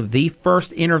exclusive, the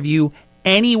first interview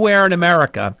anywhere in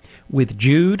America with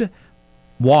Jude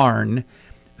Warren,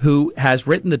 who has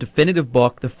written the definitive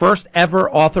book, the first ever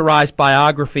authorized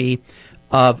biography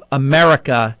of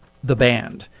America, the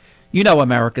band. You know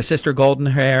America, Sister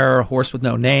Goldenhair, Horse with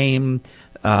No Name,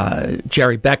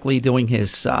 Jerry Beckley doing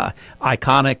his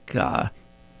iconic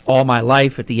All My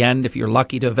Life at the end, if you're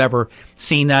lucky to have ever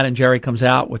seen that, and Jerry comes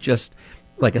out with just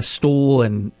like a stool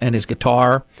and his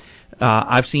guitar.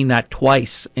 I've seen that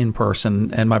twice in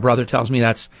person, and my brother tells me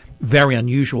that's very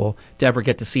unusual to ever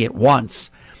get to see it once.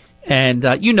 And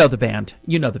you know the band,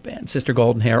 Sister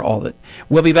Goldenhair, all that.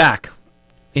 We'll be back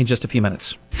in just a few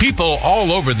minutes. People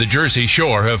all over the Jersey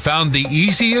Shore have found the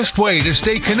easiest way to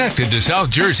stay connected to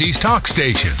South Jersey's talk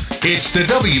station. It's the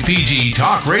WPG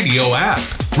Talk Radio app.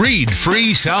 Read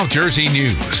free South Jersey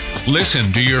news. Listen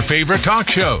to your favorite talk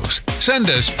shows. Send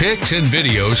us pics and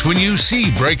videos when you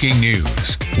see breaking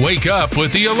news. Wake up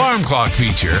with the alarm clock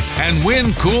feature and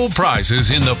win cool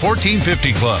prizes in the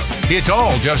 1450 Club. It's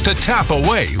all just a tap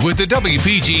away with the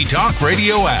WPG Talk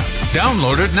Radio app.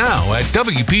 Download it now at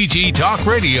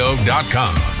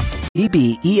WPGTalkRadio.com.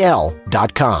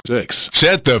 EBEL.com. 6.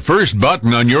 Set the first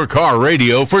button on your car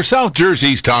radio for South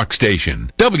Jersey's talk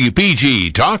station.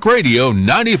 WPG Talk Radio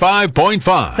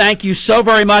 95.5. Thank you so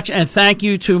very much, and thank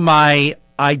you to my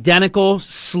identical,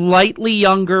 slightly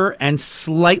younger, and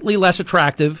slightly less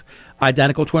attractive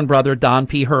identical twin brother, Don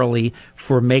P. Hurley,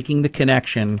 for making the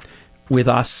connection with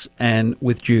us and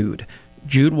with Jude.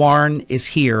 Jude Warren is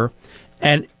here,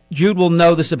 and Jude will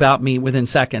know this about me within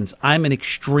seconds. I'm an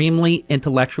extremely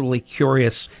intellectually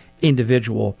curious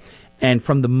individual, and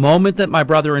from the moment that my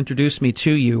brother introduced me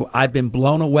to you, I've been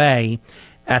blown away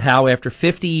at how after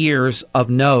 50 years of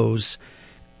no's,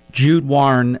 Jude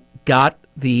Warren got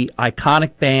the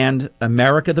iconic band,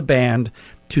 America the Band,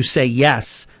 to say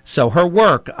yes. So her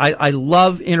work, I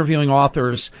love interviewing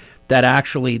authors that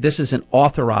actually, this is an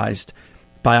authorized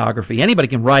biography. Anybody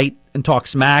can write and talk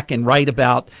smack and write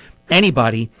about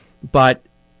anybody, but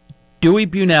Dewey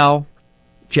Bunnell,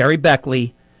 Jerry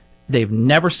Beckley, they've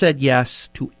never said yes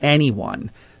to anyone.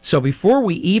 So before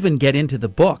we even get into the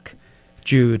book,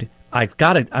 Jude, I've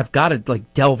got to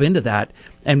like delve into that.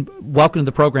 And welcome to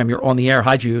the program. You're on the air.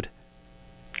 Hi, Jude.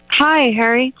 Hi,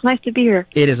 Harry. It's nice to be here.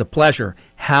 It is a pleasure.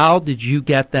 How did you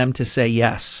get them to say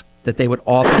yes, that they would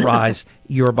authorize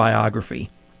your biography?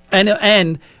 And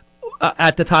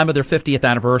at the time of their 50th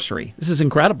anniversary. This is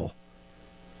incredible.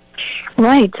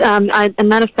 Right.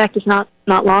 And that effect is not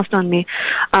lost on me.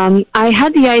 I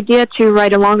had the idea to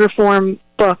write a longer form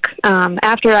book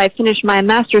after I finished my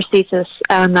master's thesis,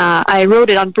 and I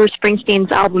wrote it on Bruce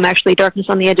Springsteen's album, actually, Darkness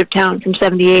on the Edge of Town from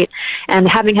 '78, and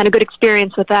having had a good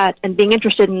experience with that and being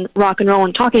interested in rock and roll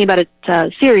and talking about it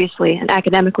seriously and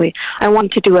academically, I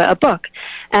wanted to do a book.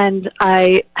 And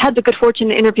I had the good fortune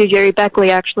to interview Jerry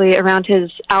Beckley, actually, around his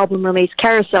album release,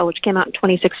 Carousel, which came out in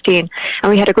 2016,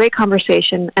 and we had a great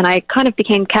conversation, and I kind of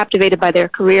became captivated by their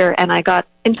career, and I got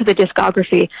into the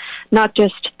discography, not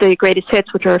just the greatest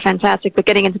hits, which are fantastic, but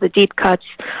getting into the deep cuts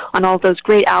on all those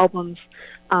great albums.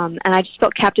 And I just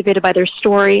felt captivated by their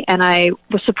story, and I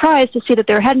was surprised to see that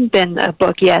there hadn't been a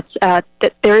book yet. That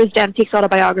there is Dan Peek's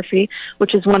autobiography,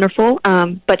 which is wonderful,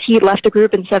 but he left the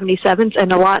group in '77,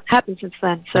 and a lot happened since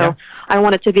then. So yeah. I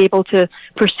wanted to be able to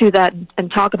pursue that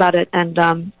and talk about it, and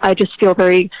I just feel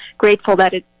very grateful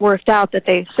that it worked out, that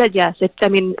they said yes.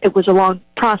 It was a long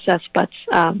process, but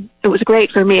it was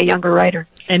great for me, a younger writer.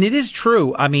 And it is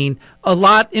true. I mean,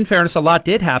 in fairness, a lot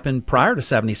did happen prior to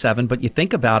 '77, but you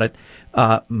think about it,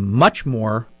 much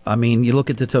more. I mean, you look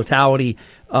at the totality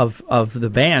of the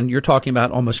band, you're talking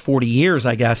about almost 40 years,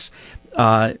 I guess,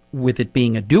 with it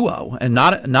being a duo and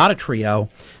not a trio.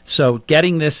 So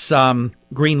getting this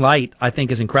green light, I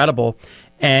think, is incredible.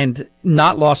 And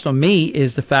not lost on me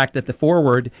is the fact that the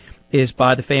foreword is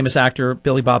by the famous actor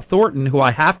Billy Bob Thornton, who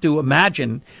I have to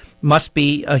imagine must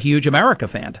be a huge America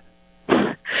fan.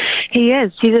 He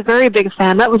is. He's a very big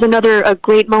fan. That was a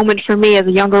great moment for me as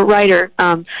a younger writer,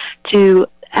 to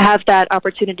have that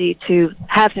opportunity to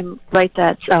have him write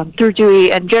that through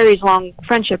Dewey and Jerry's long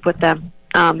friendship with them,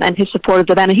 and his support of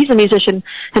the band. And he's a musician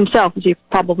himself, as you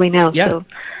probably know. Yeah. So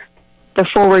the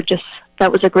forward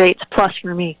that was a great plus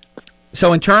for me.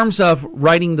 So in terms of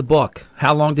writing the book,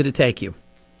 how long did it take you?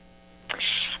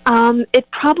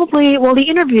 The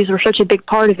interviews were such a big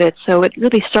part of it, so it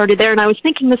really started there. And I was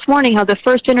thinking this morning how the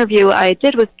first interview I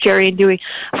did with Jerry and Dewey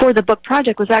for the book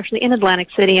project was actually in Atlantic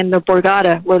City in the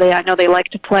Borgata, where I know they like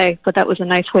to play, but that was a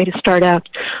nice way to start out.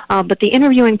 But the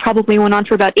interviewing probably went on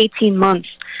for about 18 months,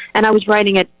 and I was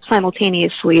writing it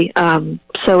simultaneously.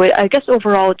 I guess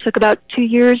overall it took about 2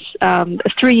 years,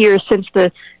 3 years since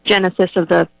the genesis of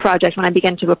the project, when I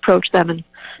began to approach them and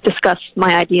discuss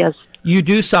my ideas. You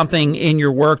do something in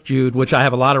your work, Jude, which I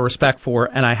have a lot of respect for,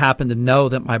 and I happen to know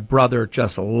that my brother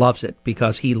just loves it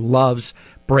because he loves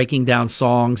breaking down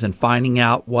songs and finding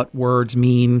out what words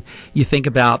mean. You think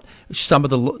about some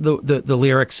of the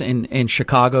lyrics in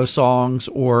Chicago songs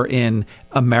or in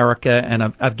America, and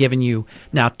I've given you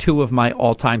now two of my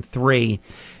all-time three.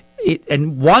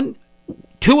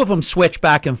 Two of them switch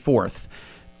back and forth.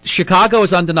 Chicago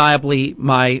is undeniably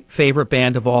my favorite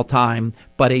band of all time,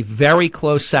 but a very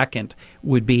close second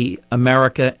would be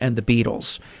America and the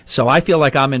Beatles. So I feel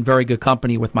like I'm in very good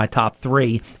company with my top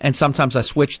three, and sometimes I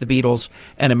switch the Beatles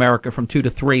and America from 2 to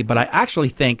 3, but I actually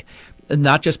think,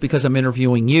 not just because I'm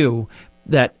interviewing you,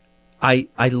 that I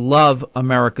love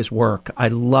America's work. I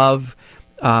love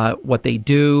what they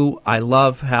do. I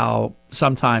love how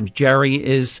sometimes Jerry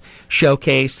is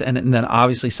showcased, and then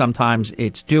obviously sometimes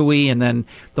it's Dewey, and then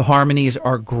the harmonies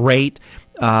are great.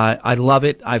 I love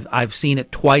it. I've seen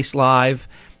it twice live,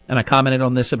 and I commented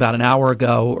on this about an hour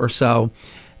ago or so.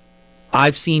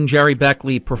 I've seen Jerry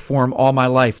Beckley perform all my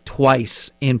life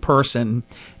twice in person,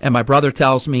 and my brother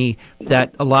tells me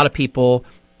that a lot of people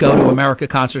go to America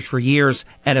concerts for years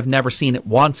and have never seen it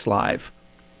once live.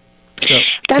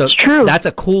 That's true. That's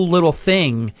a cool little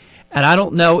thing. And I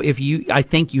don't know if I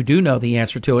think you do know the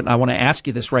answer to it, and I want to ask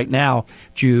you this right now,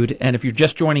 Jude. And if you're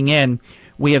just joining in,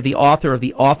 we have the author of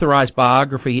the authorized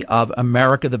biography of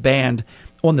America the Band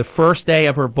on the first day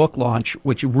of her book launch,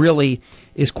 which really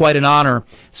is quite an honor.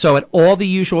 So at all the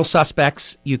usual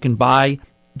suspects, you can buy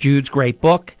Jude's great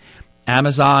book.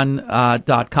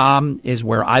 Amazon.com is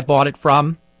where I bought it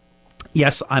from.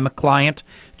 Yes, I'm a client,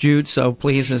 Jude, so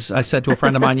please, as I said to a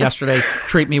friend of mine yesterday,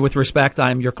 treat me with respect.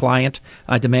 I am your client.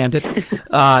 I demand it.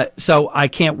 So I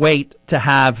can't wait to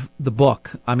have the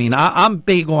book. I mean, I'm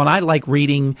big on, I like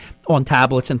reading on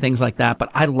tablets and things like that, but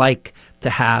I like to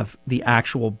have the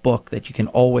actual book that you can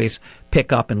always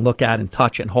pick up and look at and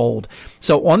touch and hold.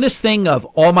 So on this thing of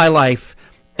All My Life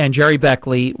and Jerry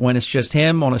Beckley, when it's just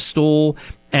him on a stool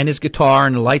and his guitar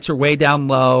and the lights are way down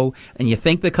low and you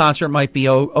think the concert might be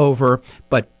over,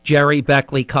 but Jerry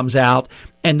Beckley comes out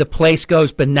and the place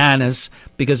goes bananas,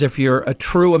 because if you're a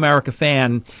true America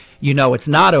fan, you know it's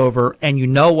not over and you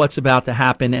know what's about to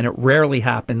happen, and it rarely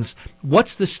happens.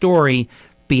 What's the story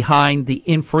behind the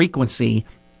infrequency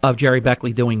of Jerry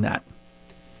Beckley doing that?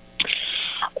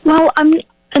 Well,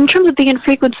 in terms of the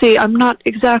infrequency, I'm not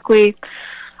exactly...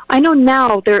 I know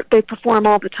now they perform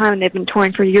all the time, and they've been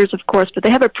touring for years, of course, but they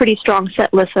have a pretty strong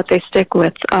set list that they stick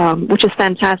with, which is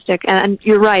fantastic. And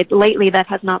you're right, lately that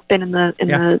has not been in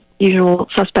the usual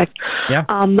suspect. Yeah.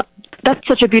 That's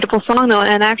such a beautiful song, though,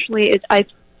 and actually,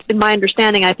 in my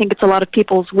understanding, I think it's a lot of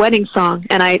people's wedding song,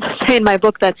 and I say in my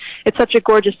book that it's such a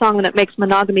gorgeous song that it makes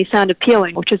monogamy sound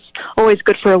appealing, which is always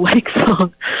good for a wedding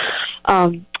song.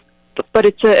 But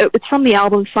it's from the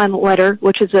album Silent Letter,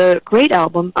 which is a great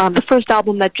album. The first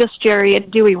album that just Jerry and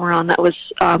Dewey were on, that was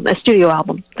a studio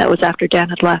album. That was after Dan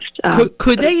had left.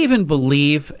 Could they even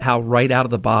believe how right out of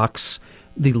the box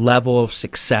the level of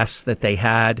success that they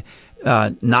had,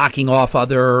 knocking off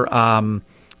other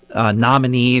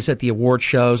nominees at the award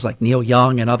shows like Neil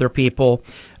Young and other people?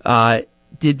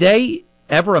 Did they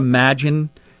ever imagine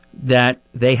that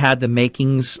they had the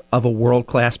makings of a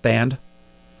world-class band?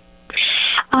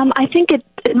 I think in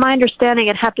my understanding,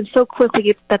 it happened so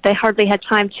quickly that they hardly had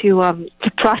time to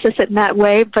process it in that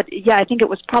way. But yeah, I think it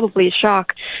was probably a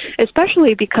shock,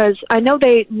 especially because I know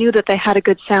they knew that they had a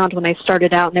good sound when they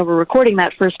started out, and they were recording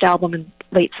that first album in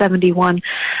late '71.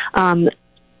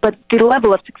 But the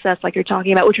level of success, like you're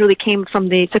talking about, which really came from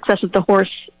the success of the Horse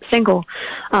single,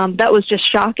 that was just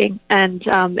shocking, and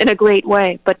in a great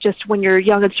way. But just when you're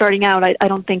young and starting out, I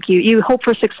don't think you hope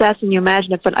for success and you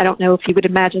imagine it, but I don't know if you would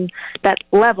imagine that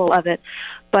level of it.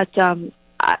 But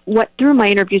through my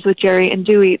interviews with Jerry and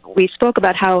Dewey, we spoke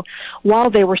about how while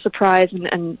they were surprised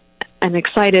and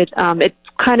excited, it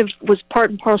kind of was part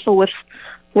and parcel with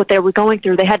what they were going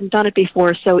through. They hadn't done it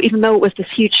before, so even though it was this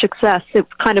huge success, it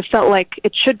kind of felt like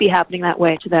it should be happening that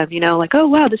way to them, like, oh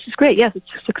wow, this is great, yes, it's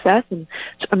a success and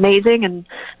it's amazing, and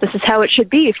this is how it should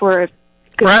be for a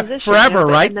good musician, forever,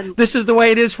 right? This is the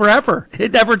way it is forever.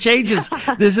 It never changes.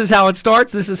 This is how it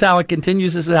starts, this is how it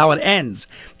continues, this is how it ends.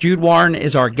 Jude Warren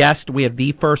is our guest. We have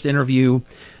the first interview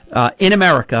in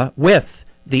America with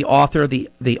the author,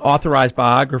 the authorized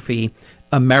biography,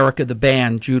 America the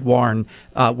Band, Jude Warren,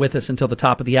 with us until the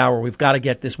top of the hour. We've got to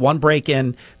get this one break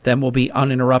in, then we'll be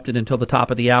uninterrupted until the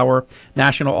top of the hour.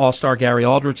 National All-Star Gary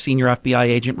Aldridge, senior FBI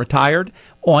agent, retired,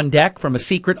 on deck from a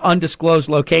secret, undisclosed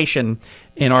location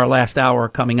in our last hour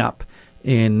coming up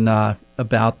in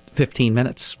about 15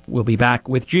 minutes. We'll be back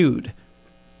with Jude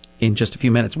in just a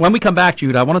few minutes. When we come back,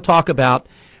 Jude, I want to talk about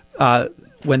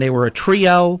when they were a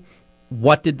trio,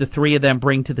 what did the three of them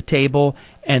bring to the table,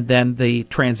 and then the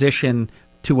transition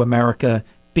to America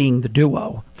being the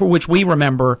duo, for which we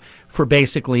remember for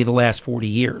basically the last 40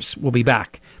 years. We'll be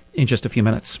back in just a few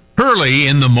minutes. Early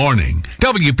in the morning,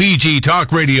 WPG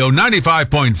Talk Radio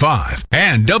 95.5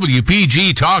 and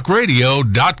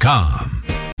WPGTalkRadio.com.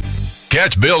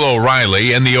 Catch Bill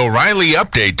O'Reilly and the O'Reilly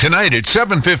Update tonight at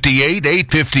 7:58,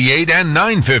 8:58, and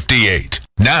 9:58.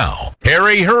 Now,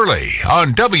 Harry Hurley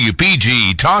on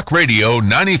WPG Talk Radio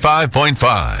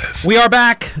 95.5. We are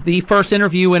back. The first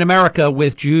interview in America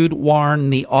with Jude Warren,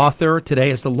 the author.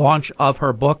 Today is the launch of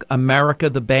her book, America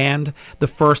the Band, the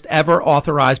first ever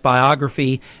authorized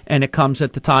biography, and it comes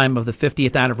at the time of the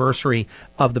 50th anniversary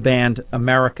of the band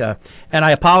America. And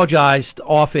I apologized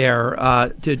off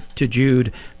air to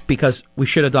Jude because we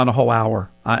should have done a whole hour.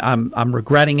 I'm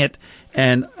regretting it.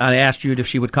 And I asked Jude if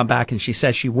she would come back, and she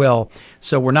says she will.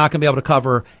 So we're not going to be able to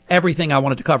cover everything I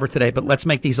wanted to cover today, but let's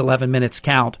make these 11 minutes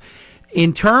count.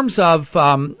 In terms of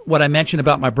what I mentioned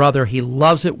about my brother, he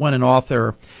loves it when an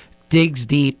author digs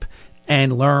deep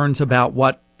and learns about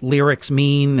what lyrics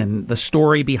mean and the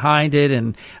story behind it.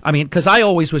 And I mean, because I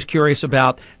always was curious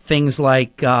about things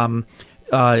like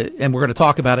and we're going to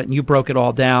talk about it, and you broke it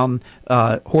all down,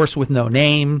 Horse with No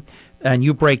Name, and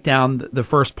you break down the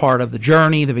first part of the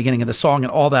journey, the beginning of the song,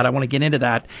 and all that. I want to get into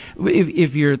that.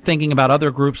 If you're thinking about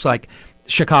other groups like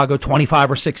Chicago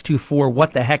 25 or 624,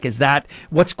 what the heck is that?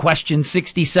 What's question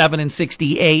 67 and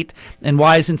 68? And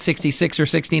why isn't 66 or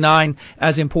 69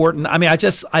 as important? I mean,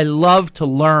 I love to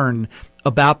learn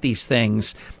about these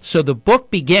things. So the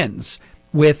book begins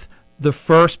with the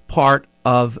first part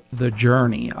of the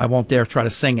journey. I won't dare try to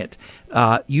sing it.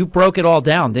 You broke it all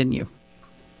down, didn't you?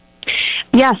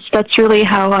 Yes, that's really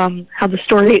how the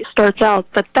story starts out.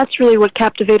 But that's really what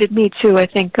captivated me too, I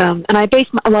think. And I based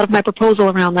a lot of my proposal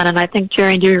around that, and I think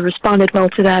Jerry and Dewey responded well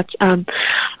to that.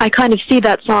 I kind of see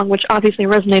that song, which obviously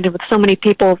resonated with so many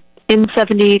people in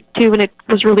 '72 when it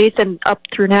was released and up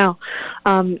through now.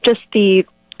 Just the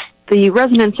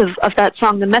resonance of that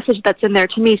song, the message that's in there,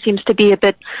 to me seems to be a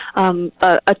bit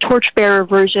a torchbearer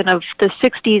version of the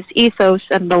 '60s ethos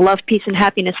and the love, peace, and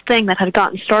happiness thing that had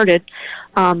gotten started.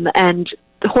 And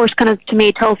the Horse kind of, to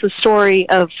me, tells the story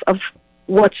of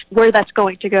where that's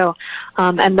going to go.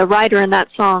 And the writer in that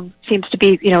song seems to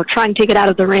be, trying to get out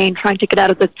of the rain, trying to get out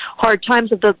of the hard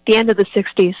times of the end of the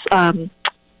 '60s,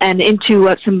 and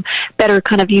into some better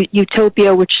kind of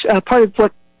utopia, which part of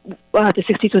what the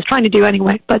 '60s was trying to do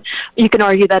anyway, but you can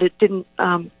argue that it didn't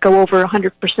go over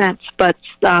 100%, but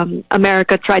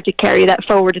America tried to carry that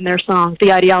forward in their songs,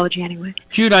 the ideology anyway.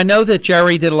 Jude, I know that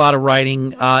Jerry did a lot of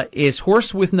writing. Is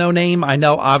Horse with No Name, I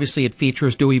know obviously it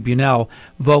features Dewey Bunnell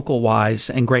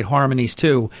vocal-wise and great harmonies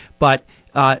too, but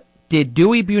did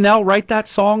Dewey Bunnell write that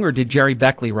song or did Jerry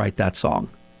Beckley write that song?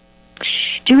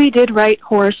 Dewey did write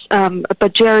Horse,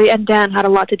 but Jerry and Dan had a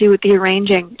lot to do with the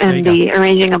arranging and the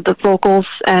arranging of the vocals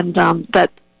and the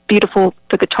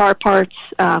guitar parts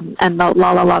and the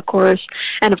La La La chorus.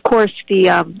 And of course, the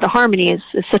harmony is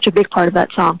such a big part of that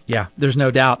song. Yeah, there's no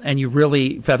doubt. And you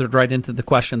really feathered right into the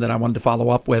question that I wanted to follow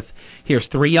up with. Here's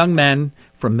three young men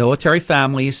from military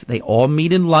families. They all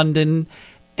meet in London,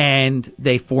 and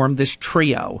they form this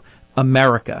trio,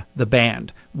 America, the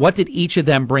band. What did each of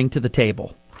them bring to the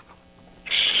table?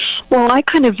 Well, I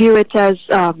kind of view it as,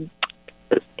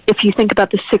 if you think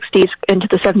about the '60s into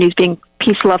the '70s being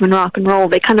peace, love, and rock and roll,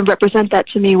 they kind of represent that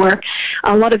to me, where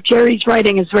a lot of Jerry's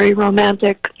writing is very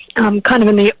romantic, kind of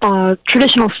in the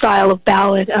traditional style of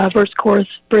ballad, verse, chorus,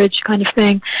 bridge kind of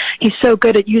thing. He's so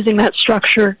good at using that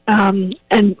structure, and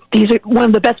he's one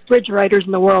of the best bridge writers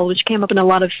in the world, which came up in a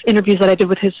lot of interviews that I did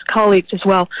with his colleagues as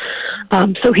well.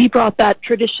 So he brought that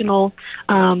traditional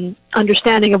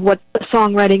understanding of what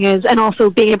songwriting is, and also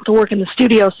being able to work in the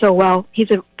studio so well. He's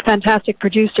a fantastic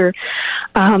producer.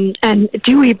 And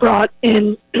Dewey brought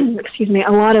in,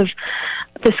 a lot of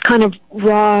this kind of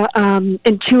raw,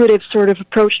 intuitive sort of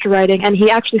approach to writing, and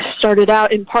he actually started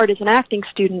out in part as an acting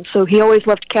student, so he always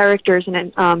loved characters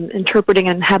and interpreting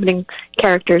and inhabiting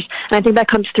characters, and I think that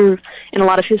comes through in a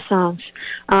lot of his songs.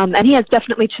 And he has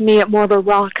definitely, to me, more of a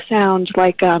rock sound,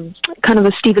 like kind of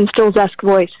a Stephen Stills-esque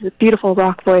voice, a beautiful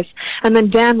rock voice. And then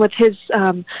Dan with his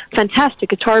fantastic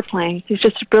guitar playing. He's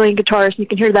just a brilliant guitarist, and you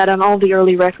can hear that on all the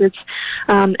early records.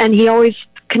 And he always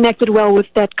connected well with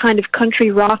that kind of country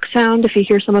rock sound. If you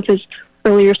hear some of his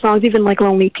earlier songs, even like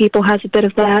Lonely People has a bit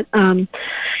of that. And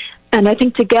I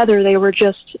think together they were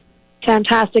just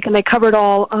fantastic, and they covered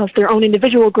all of their own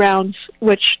individual grounds,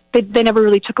 which they never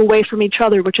really took away from each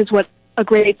other, which is what a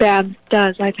great band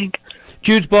does, I think.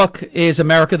 Jude's book is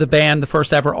America the Band, the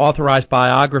first ever authorized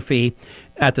biography.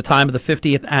 At the time of the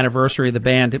 50th anniversary of the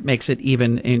band, it makes it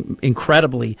even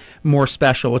incredibly more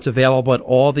special. It's available at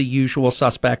all the usual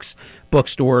suspects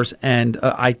bookstores, and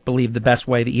I believe the best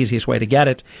way, the easiest way to get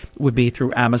it would be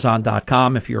through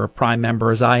Amazon.com. If you're a Prime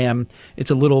member, as I am, it's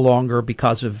a little longer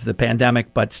because of the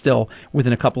pandemic, but still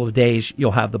within a couple of days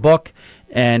you'll have the book,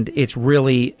 and it's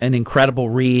really an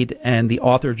incredible read. And the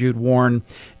author, Jude Warren,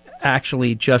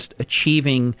 actually just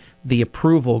achieving the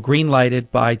approval,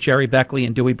 green-lighted by Jerry Beckley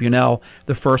and Dewey Bunnell,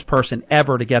 the first person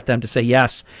ever to get them to say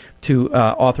yes to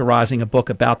authorizing a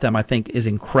book about them, I think is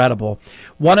incredible.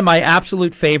 One of my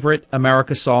absolute favorite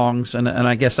America songs, and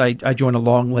I guess I join a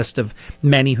long list of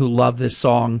many who love this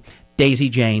song, Daisy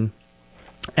Jane.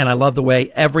 And I love the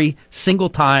way every single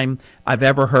time I've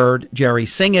ever heard Jerry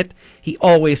sing it, he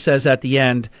always says at the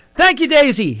end, "Thank you,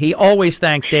 Daisy." He always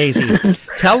thanks Daisy.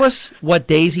 Tell us what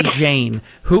Daisy Jane,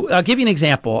 I'll give you an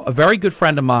example. A very good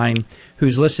friend of mine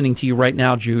who's listening to you right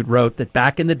now, Jude, wrote that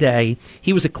back in the day,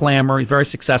 he was a clammer, a very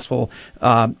successful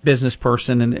business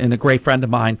person and a great friend of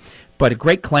mine, but a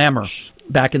great clammer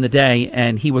back in the day,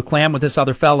 and he would clam with this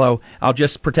other fellow, I'll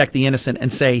just protect the innocent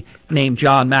and say, name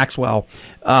John Maxwell.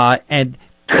 And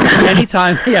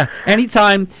anytime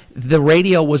the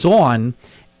radio was on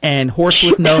and Horse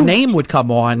with No Name would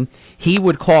come on, he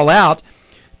would call out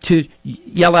to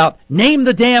yell out, "Name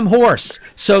the damn horse."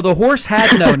 So the horse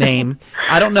had no name.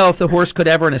 I don't know if the horse could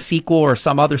ever in a sequel or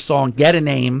some other song get a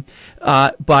name,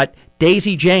 but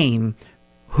Daisy Jane,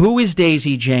 who is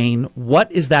Daisy Jane?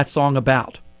 What is that song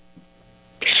about?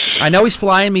 I know he's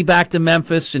flying me back to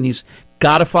Memphis and he's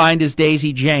got to find his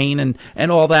Daisy Jane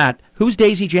and all that. Who's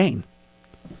Daisy Jane?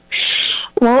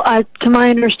 Well, to my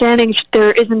understanding,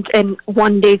 there isn't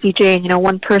one Daisy Jane,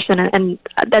 one person, and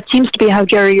that seems to be how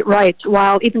Jerry writes.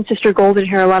 While even Sister Golden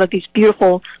Hair, a lot of these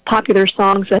beautiful, popular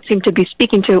songs that seem to be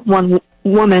speaking to one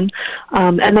woman,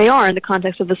 and they are in the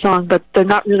context of the song, but they're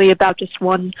not really about just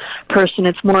one person.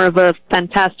 It's more of a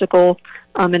fantastical,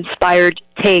 inspired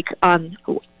take on,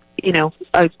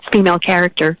 a female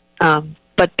character.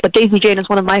 But Daisy Jane is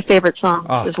one of my favorite songs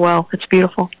as well. It's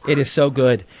beautiful. It is so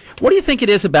good. What do you think it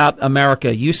is about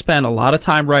America? You spent a lot of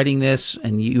time writing this,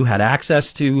 and you had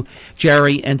access to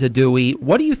Jerry and to Dewey.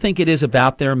 What do you think it is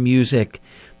about their music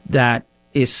that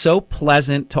is so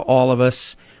pleasant to all of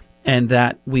us and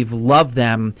that we've loved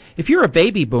them? If you're a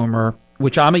baby boomer,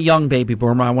 which I'm a young baby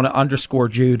boomer, I want to underscore,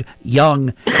 Jude,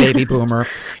 young baby boomer,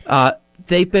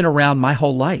 they've been around my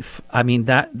whole life. I mean,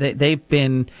 they've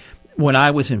been... When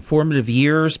I was in formative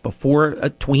years, before a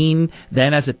tween,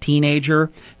 then as a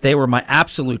teenager, they were my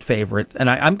absolute favorite. And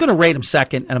I'm going to rate them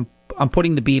second, and I'm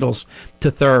putting the Beatles to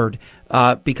third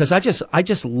because I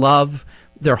just love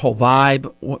their whole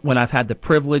vibe. When I've had the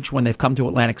privilege, when they've come to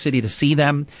Atlantic City to see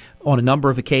them on a number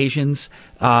of occasions,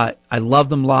 I love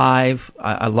them live.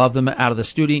 I love them out of the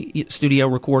studio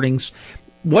recordings.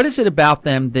 What is it about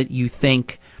them that you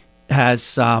think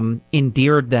has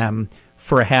endeared them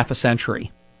for a half a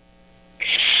century?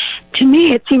 To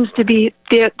me, it seems to be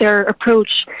their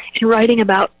approach in writing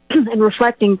about and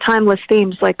reflecting timeless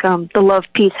themes like the love,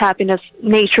 peace, happiness,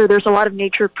 nature. There's a lot of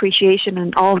nature appreciation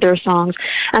in all of their songs,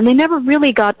 and they never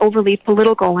really got overly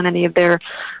political in any of their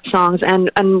songs.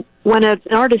 And when an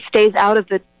artist stays out of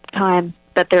the time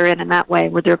that they're in that way,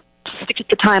 where they're sticking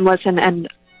to timeless and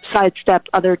sidestep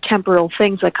other temporal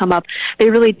things that come up, they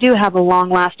really do have a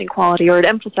long-lasting quality, or it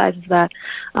emphasizes that.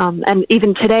 And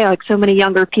even today, like so many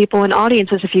younger people and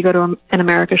audiences, if you go to an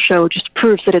America show, just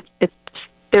proves that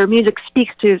their music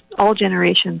speaks to all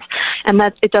generations, and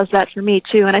it does that for me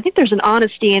too. And I think there's an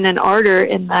honesty and an ardor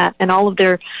in that, in all of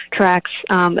their tracks.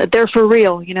 They're for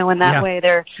real, in that way.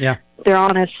 They're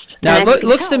honest. Now, it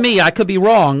looks to me, I could be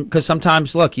wrong, because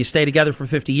sometimes, look, you stay together for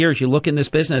 50 years, you look in this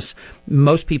business,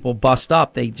 most people bust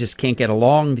up, they just can't get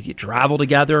along, you travel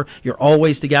together, you're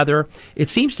always together. It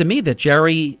seems to me that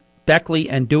Jerry Beckley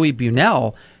and Dewey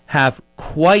Bunnell have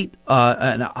quite,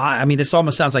 this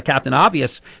almost sounds like Captain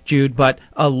Obvious, Jude, but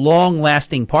a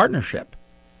long-lasting partnership.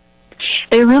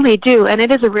 They really do, and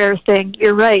it is a rare thing,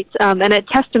 you're right, and a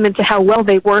testament to how well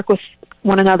they work with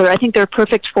one another. I think they're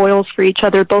perfect foils for each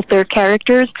other, both their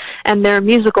characters and their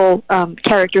musical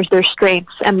characters, their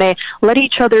strengths, and they let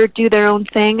each other do their own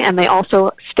thing, and they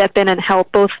also step in and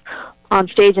help both on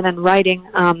stage and in writing,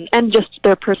 and just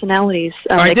their personalities.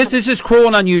 All right, this is cruel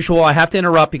and unusual. I have to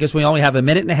interrupt because we only have a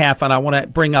minute and a half, and I want to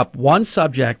bring up one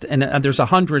subject, and there's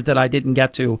 100 that I didn't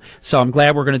get to, so I'm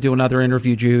glad we're going to do another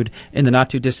interview, Jude, in the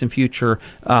not-too-distant future.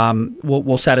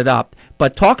 We'll set it up.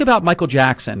 But talk about Michael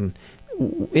Jackson,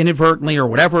 inadvertently or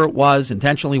whatever it was,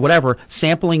 intentionally, whatever,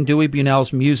 sampling Dewey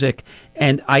Bunnell's music,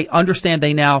 and I understand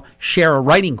they now share a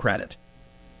writing credit.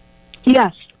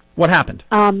 Yes. What happened?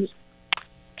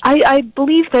 I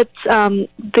believe that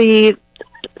the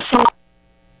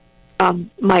song,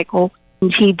 Michael,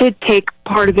 he did take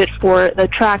part of it for the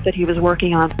track that he was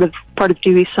working on, the part of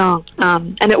Dewey's song,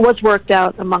 and it was worked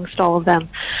out amongst all of them.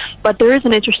 But there is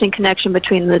an interesting connection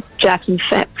between the Jackson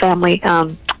family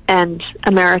and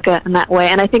America in that way,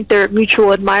 and I think they're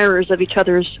mutual admirers of each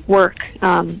other's work.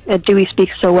 Dewey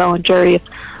speaks so well, and Jerry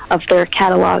of their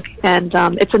catalog, and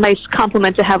it's a nice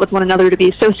compliment to have with one another, to be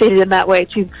associated in that way,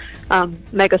 to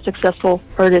mega successful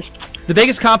artists. The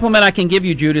biggest compliment I can give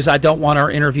you, Jude, is I don't want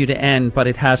our interview to end, but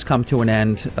it has come to an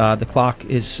end. The clock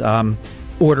is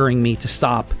ordering me to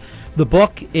stop. The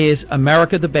book is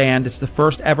America the Band. It's the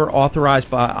first ever authorized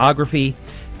biography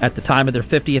at the time of their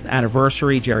 50th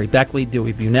anniversary. Jerry Beckley,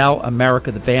 Dewey Bunnell,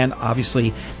 America the Band,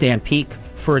 obviously Dan Peek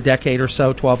for a decade or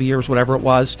so, 12 years, whatever it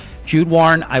was. Jude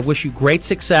Warren, I wish you great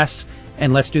success,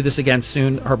 and let's do this again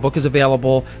soon. Her book is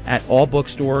available at all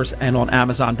bookstores and on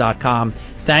Amazon.com.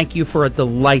 Thank you for a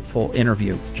delightful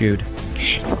interview, Jude.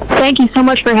 Thank you so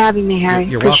much for having me, Harry.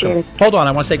 You're Appreciate welcome. it. Hold on,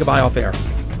 I want to say goodbye off air.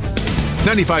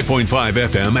 95.5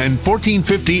 FM and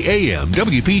 1450 AM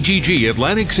WPGG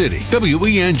Atlantic City,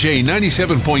 WENJ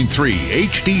 97.3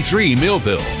 HD3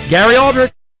 Millville. Gary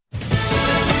Aldrich.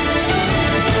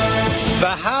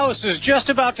 House is just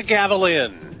about to gavel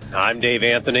in. I'm Dave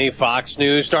Anthony, Fox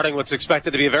News, starting what's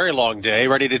expected to be a very long day,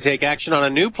 ready to take action on a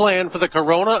new plan for the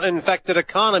corona-infected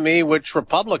economy, which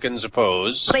Republicans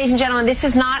oppose. Ladies and gentlemen, this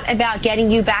is not about getting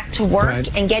you back to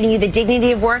work and getting you the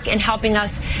dignity of work and helping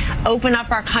us open up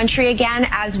our country again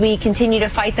as we continue to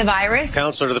fight the virus.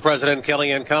 Counselor to the president,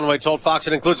 Kellyanne Conway, told Fox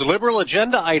it includes liberal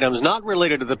agenda items not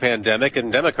related to the pandemic,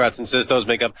 and Democrats insist those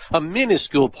make up a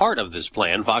minuscule part of this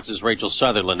plan. Fox's Rachel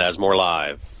Sutherland has more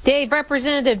live. Dave,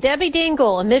 Representative Debbie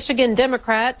Dingell, a Michigan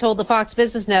Democrat, told the Fox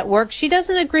Business Network she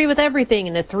doesn't agree with everything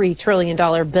in the $3 trillion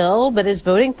bill, but is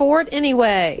voting for it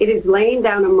anyway. It is laying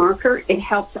down a marker. It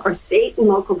helps our state and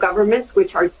local governments,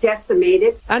 which are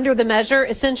decimated. Under the measure,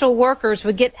 essential workers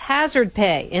would get hazard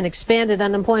pay and expanded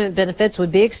unemployment benefits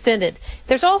would be extended.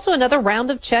 There's also another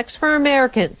round of checks for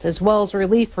Americans, as well as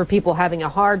relief for people having a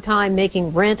hard time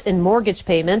making rent and mortgage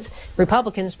payments.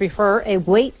 Republicans prefer a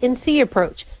wait-and-see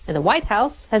approach, and the White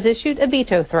House has issued a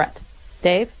veto threat.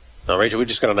 Dave? Now, Rachel, we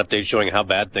just got an update showing how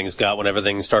bad things got when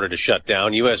everything started to shut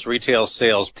down. U.S. retail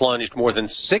sales plunged more than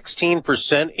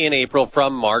 16% in April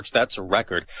from March. That's a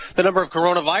record. The number of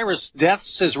coronavirus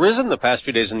deaths has risen the past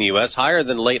few days in the U.S., higher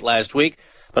than late last week.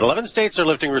 But 11 states are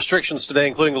lifting restrictions today,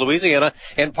 including Louisiana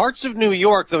and parts of New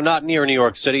York, though not near New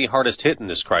York City, hardest hit in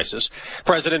this crisis.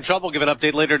 President Trump will give an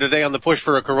update later today on the push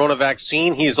for a corona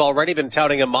vaccine. He's already been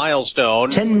touting a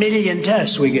milestone. 10 million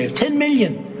tests we gave. 10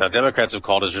 million. Now, Democrats have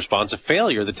called his response a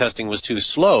failure. The testing was too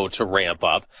slow to ramp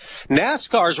up.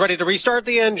 NASCAR's ready to restart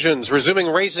the engines, resuming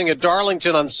racing at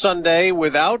Darlington on Sunday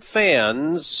without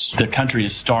fans. The country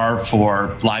is starved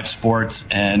for live sports,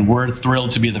 and we're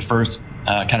thrilled to be the first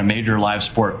kind of major live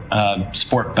sport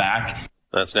back.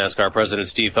 That's NASCAR President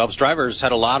Steve Phelps. Drivers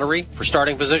had a lottery for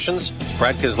starting positions.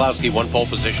 Brad Keselowski won pole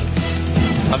position.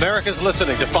 America's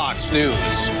listening to Fox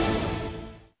News.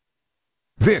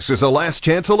 This is a last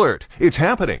chance alert. It's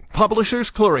happening. Publishers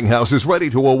Clearinghouse is ready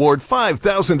to award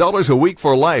 $5,000 a week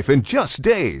for life in just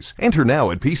days. Enter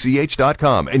now at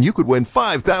PCH.com and you could win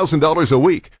 $5,000 a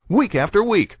week after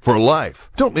week, for life.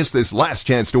 Don't miss this last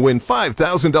chance to win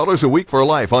 $5,000 a week for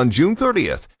life on June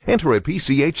 30th. Enter at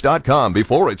PCH.com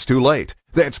before it's too late.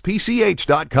 That's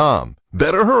PCH.com.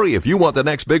 Better hurry if you want the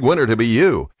next big winner to be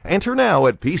you. Enter now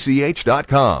at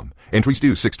PCH.com. Entries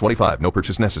due 6/25. No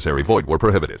purchase necessary. Void where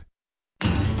prohibited.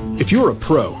 If you're a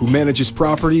pro who manages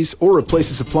properties or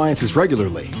replaces appliances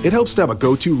regularly, it helps to have a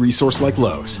go-to resource like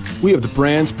Lowe's. We have the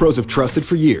brands pros have trusted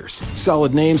for years.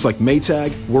 Solid names like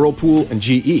Maytag, Whirlpool, and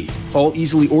GE, all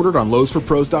easily ordered on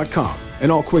Lowe'sForPros.com,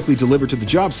 and all quickly delivered to the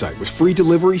job site with free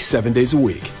delivery 7 days a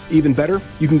week. Even better,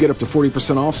 you can get up to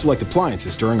 40% off select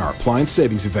appliances during our appliance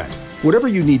savings event. Whatever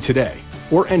you need today,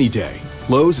 or any day,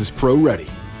 Lowe's is pro-ready.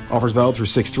 Offers valid through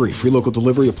 6/3. Free local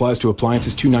delivery applies to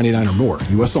appliances $2.99 or more.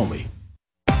 U.S. only.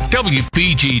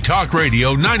 WPG Talk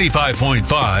Radio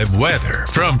 95.5 weather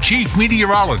from Chief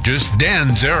Meteorologist Dan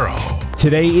Zarrow.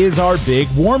 Today is our big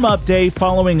warm-up day.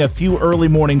 Following a few early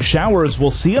morning showers, we'll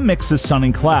see a mix of sun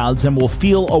and clouds, and we'll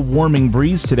feel a warming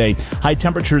breeze today. High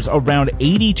temperatures around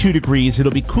 82 degrees.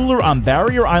 It'll be cooler on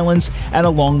barrier islands and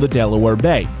along the Delaware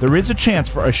Bay. There is a chance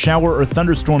for a shower or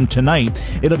thunderstorm tonight.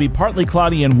 It'll be partly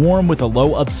cloudy and warm with a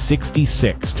low of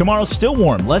 66. Tomorrow, still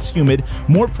warm, less humid,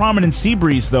 more prominent sea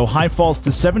breeze, though. High falls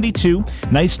to 72.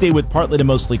 Nice day with partly to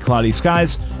mostly cloudy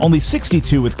skies. Only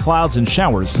 62 with clouds and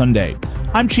showers Sunday.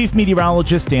 I'm Chief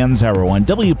Meteorologist Dan Zarrow on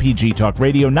WPG Talk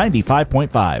Radio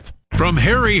 95.5. From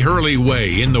Harry Hurley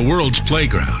Way in the world's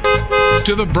playground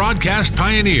to the broadcast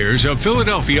pioneers of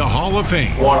Philadelphia Hall of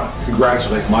Fame. I want to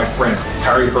congratulate my friend,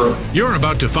 Harry Hurley. You're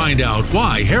about to find out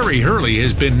why Harry Hurley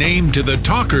has been named to the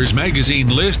Talkers magazine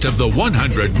list of the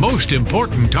 100 most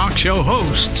important talk show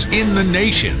hosts in the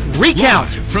nation.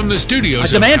 Recount! Live from the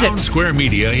studios of Town Square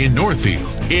Media in Northfield,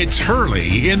 it's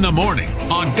Hurley in the Morning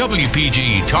on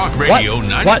WPG Talk Radio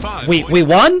 95. What? We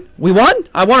won? We won?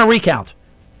 I want a recount.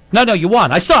 No, you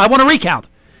won. I want a recount.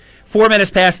 4 minutes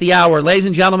past the hour. Ladies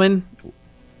and gentlemen,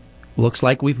 looks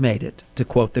like we've made it, to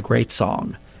quote the great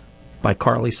song by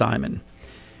Carly Simon.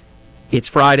 It's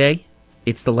Friday.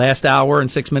 It's the last hour and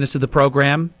 6 minutes of the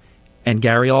program, and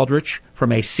Gary Aldrich,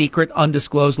 from a secret,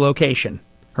 undisclosed location,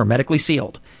 hermetically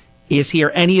sealed, is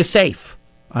here, and he is safe,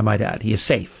 I might add. He is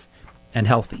safe and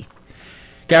healthy.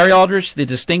 Gary Aldrich, the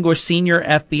distinguished senior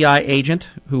FBI agent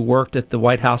who worked at the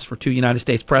White House for 2 United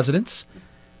States presidents,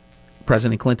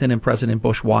 President Clinton and President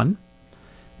Bush 1.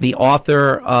 The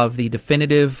author of the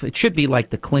definitive, it should be like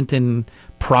the Clinton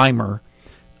primer,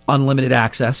 Unlimited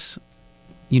Access.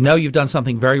 You know you've done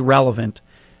something very relevant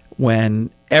when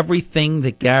everything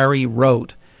that Gary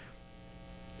wrote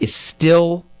is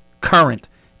still current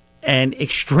and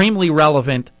extremely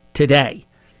relevant today.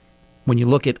 when you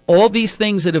look at all these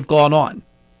things that have gone on,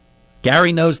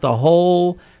 Gary knows the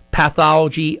whole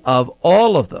pathology of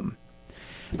all of them.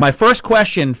 My first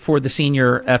question for the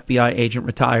senior FBI agent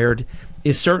retired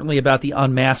is certainly about the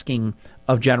unmasking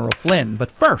of General Flynn.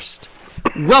 But first,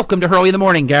 welcome to Hurley in the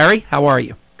Morning, Gary. How are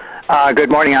you?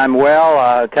 Good morning. I'm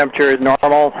well. Temperature is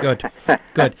normal. Good.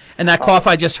 Good. And that cough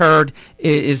I just heard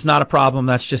is not a problem.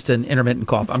 That's just an intermittent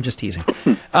cough. I'm just teasing.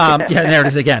 Yeah, there it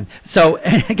is again. So,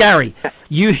 Gary,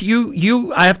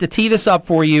 I have to tee this up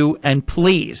for you, and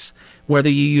please, whether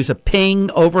you use a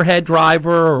Ping overhead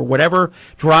driver or whatever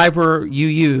driver you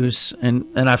use, and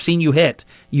I've seen you hit,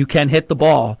 you can hit the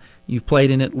ball. You've played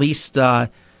in at least a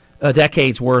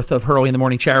decade's worth of Hurley in the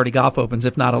Morning charity golf opens,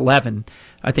 if not 11.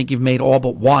 I think you've made all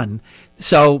but one.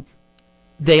 So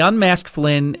they unmasked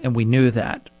Flynn, and we knew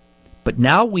that. But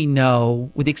now we know,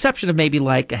 with the exception of maybe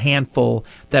like a handful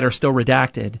that are still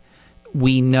redacted,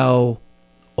 we know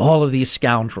all of these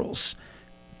scoundrels.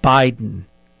 Biden,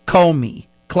 Comey,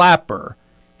 Clapper,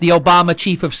 the Obama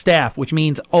chief of staff, which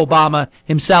means Obama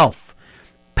himself,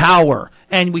 Power,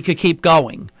 and we could keep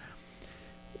going.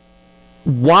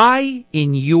 Why,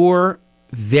 in your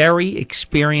very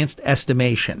experienced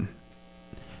estimation,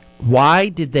 why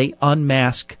did they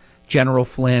unmask General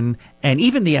Flynn and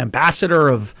even the ambassador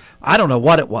of, I don't know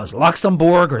what it was,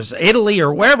 Luxembourg or Italy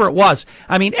or wherever it was?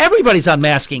 I mean, everybody's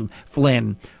unmasking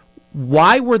Flynn.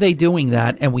 Why were they doing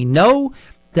that? And we know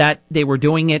that they were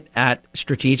doing it at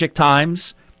strategic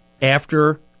times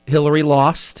after Hillary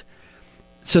lost.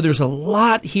 So there's a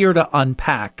lot here to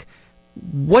unpack.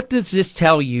 What does this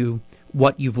tell you,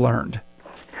 what you've learned?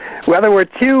 Well, there were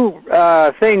two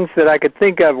things that I could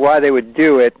think of why they would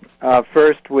do it.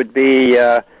 First would be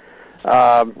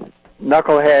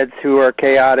knuckleheads who are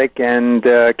chaotic and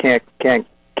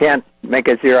can't make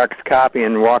a Xerox copy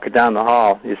and walk it down the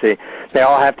hall. You see, they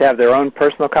all have to have their own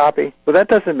personal copy. Well, that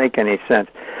doesn't make any sense.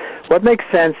 What makes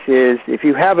sense is if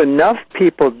you have enough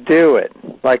people do it,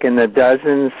 like in the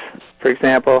dozens, for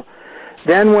example,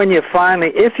 then when you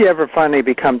finally, if you ever finally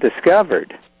become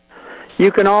discovered,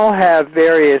 you can all have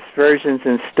various versions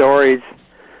and stories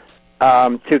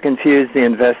to confuse the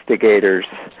investigators.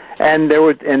 And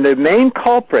the main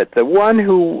culprit, the one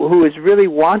who is really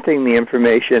wanting the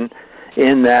information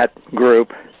in that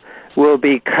group, will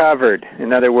be covered.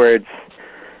 In other words,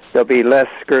 there'll be less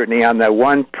scrutiny on the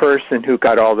one person who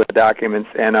got all the documents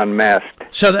and unmasked.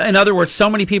 So, in other words, so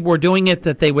many people were doing it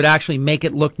that they would actually make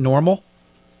it look normal?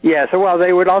 Yeah, so, well,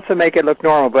 they would also make it look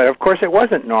normal, but of course it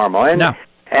wasn't normal. And, no.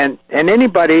 And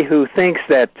anybody who thinks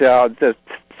that the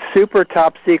super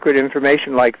top secret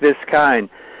information like this kind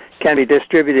can be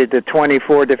distributed to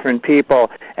 24 different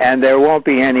people and there won't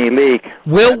be any leak.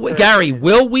 Gary,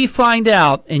 will we find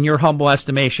out, in your humble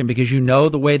estimation, because you know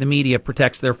the way the media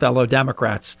protects their fellow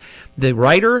Democrats, the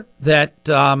writer that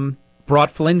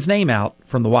brought Flynn's name out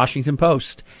from the Washington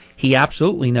Post, he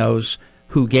absolutely knows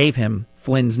who gave him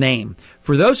Flynn's name.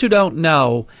 For those who don't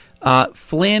know,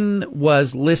 Flynn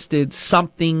was listed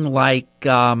something like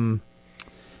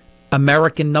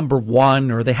American number one,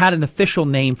 or they had an official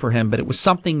name for him, but it was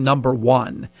something number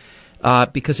one,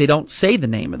 because they don't say the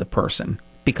name of the person.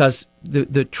 Because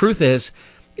the truth is,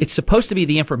 it's supposed to be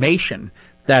the information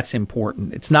that's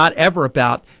important. It's not ever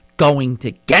about going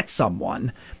to get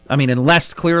someone. I mean,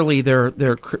 unless clearly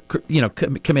they're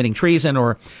committing treason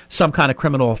or some kind of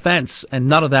criminal offense, and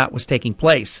none of that was taking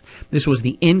place. This was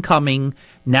the incoming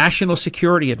national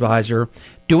security advisor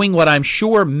doing what I'm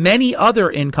sure many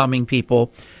other incoming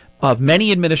people of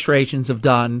many administrations have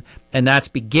done, and that's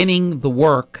beginning the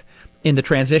work in the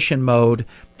transition mode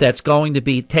that's going to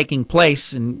be taking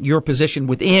place in your position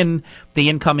within the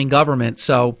incoming government.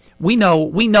 So we know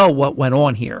what went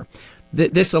on here.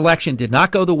 This election did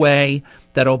not go the way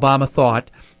that Obama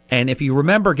thought. And if you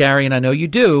remember, Gary, and I know you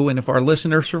do, and if our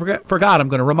listeners forgot, I'm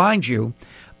going to remind you,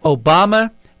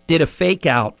 Obama did a fake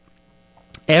out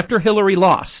after Hillary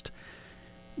lost.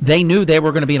 They knew they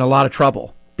were going to be in a lot of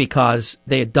trouble because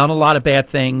they had done a lot of bad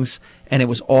things and it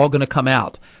was all going to come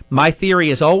out. My theory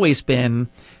has always been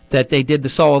that they did the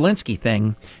Saul Alinsky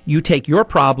thing. You take your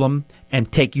problem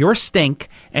and take your stink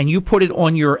and you put it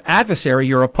on your adversary,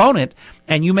 your opponent,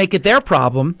 and you make it their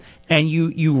problem and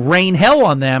you rain hell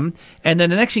on them. And then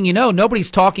the next thing you know,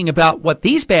 nobody's talking about what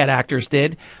these bad actors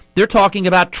did. They're talking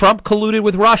about Trump colluded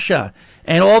with Russia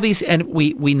and all these. And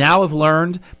we now have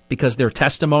learned, because their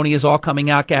testimony is all coming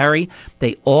out, Gary,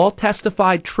 they all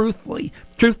testified truthfully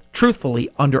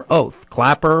under oath.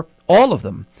 Clapper, all of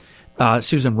them.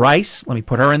 Susan Rice, let me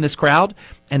put her in this crowd.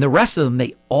 And the rest of them,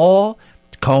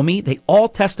 Comey, they all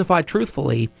testified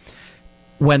truthfully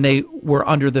when they were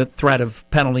under the threat of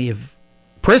penalty of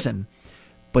prison.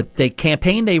 But the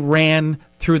campaign they ran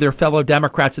through their fellow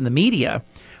Democrats in the media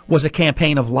was a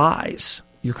campaign of lies.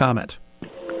 Your comment?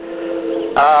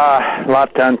 A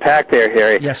lot to unpack there,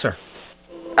 Harry. Yes, sir.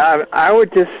 I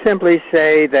would just simply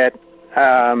say that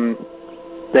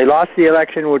they lost the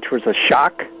election, which was a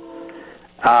shock.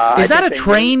 Is that a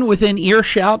train within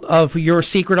earshot of your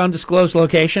secret undisclosed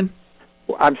location?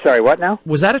 I'm sorry, what now?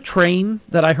 Was that a train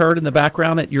that I heard in the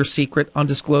background at your secret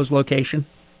undisclosed location?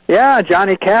 Yeah,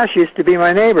 Johnny Cash used to be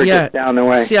my neighbor just down the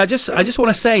way. See, I just want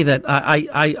to say that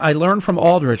I learned from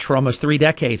Aldrich for almost 3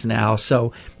 decades now.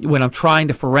 So when I'm trying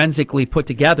to forensically put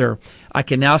together, I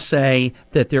can now say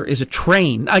that there is a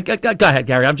train. Go ahead,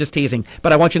 Gary. I'm just teasing,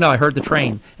 but I want you to know I heard the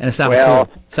train and it sounded cool.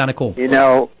 It sounded cool. You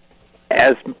know,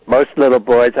 as most little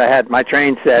boys, I had my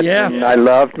train set, and I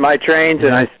loved my trains,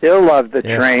 and I still love the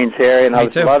trains, Harry, and I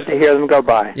would love to hear them go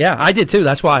by. Yeah, I did too.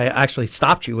 That's why I actually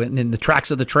stopped you in the tracks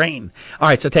of the train. All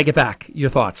right, so take it back. Your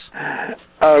thoughts?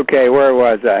 Okay, where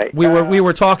was I? We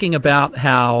were talking about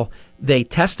how they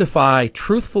testify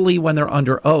truthfully when they're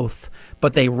under oath,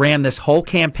 but they ran this whole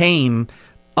campaign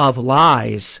of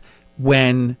lies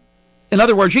when, in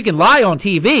other words, you can lie on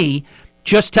TV.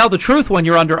 Just tell the truth when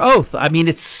you're under oath. I mean,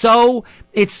 it's so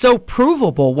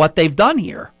provable what they've done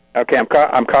here. Okay, I'm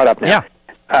caught up now.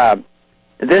 Yeah.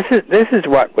 This is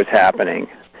what was happening.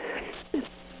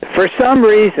 For some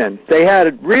reason, they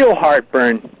had real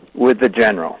heartburn with the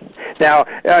general. Now,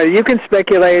 you can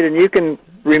speculate and you can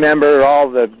remember all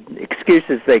the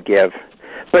excuses they give,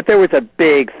 but there was a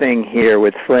big thing here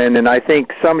with Flynn, and I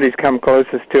think somebody's come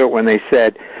closest to it when they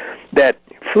said that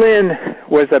Flynn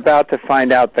was about to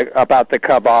find out about the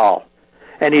cabal,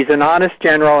 and he's an honest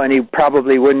general, and he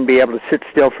probably wouldn't be able to sit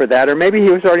still for that, or maybe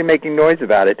he was already making noise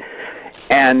about it,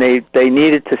 and they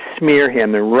needed to smear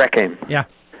him and wreck him.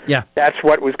 Yeah. That's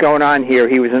what was going on here.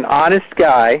 He was an honest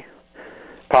guy,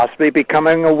 possibly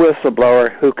becoming a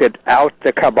whistleblower who could out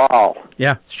the cabal.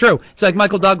 Yeah, it's true. It's like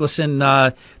Michael Douglas in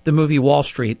the movie Wall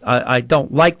Street. I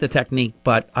don't like the technique,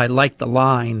 but I like the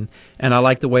line, and I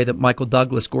like the way that Michael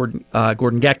Douglas, Gordon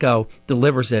Gekko,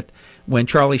 delivers it. When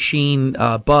Charlie Sheen,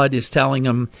 Bud, is telling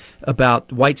him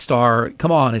about White Star,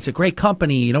 come on, it's a great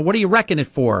company, you know, what are you wrecking it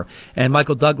for? And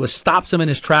Michael Douglas stops him in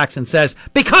his tracks and says,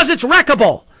 because it's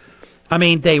wreckable! I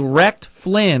mean, they wrecked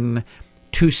Flynn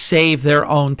to save their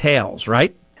own tails,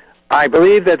 right? I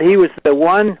believe that he was the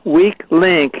one weak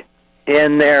link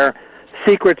in their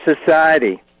secret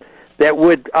society that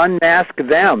would unmask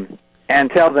them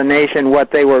and tell the nation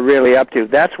what they were really up to.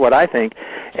 That's what I think.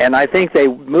 And I think they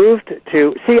moved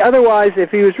to... See, otherwise,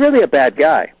 if he was really a bad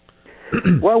guy,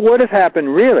 what would have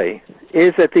happened really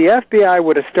is that the FBI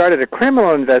would have started a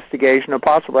criminal investigation of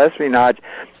possible espionage,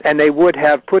 and they would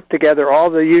have put together all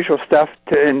the usual stuff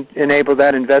to enable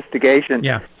that investigation.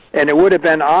 Yeah. And it would have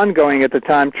been ongoing at the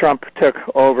time Trump took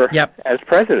over as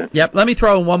president. Yep. Let me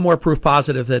throw in one more proof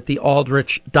positive that the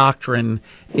Aldrich doctrine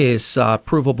is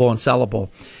provable and sellable.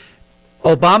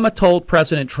 Obama told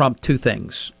President Trump 2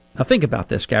 things. Now think about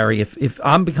this, Gary. If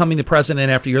I'm becoming the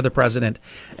president after you're the president,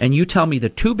 and you tell me the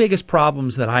 2 biggest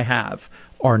problems that I have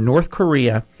are North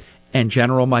Korea and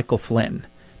General Michael Flynn.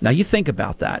 Now you think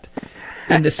about that.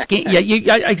 In the scheme,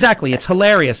 exactly. It's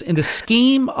hilarious. In the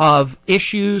scheme of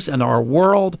issues in our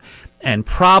world and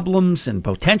problems and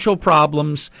potential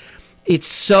problems, it's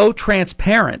so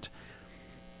transparent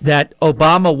that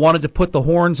Obama wanted to put the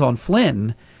horns on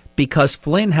Flynn because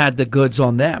Flynn had the goods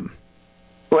on them.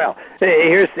 Well,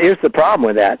 here's the problem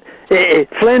with that.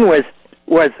 Flynn was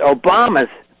Obama's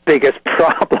biggest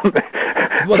problem.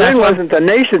 Well, Flynn wasn't the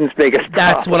nation's biggest problem.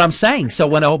 That's what I'm saying. So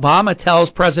when Obama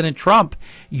tells President Trump,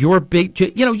 you're big,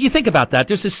 you think about that.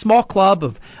 There's this small club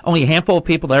of only a handful of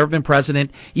people that have ever been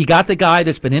president. You got the guy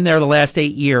that's been in there the last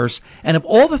 8 years. And of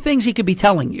all the things he could be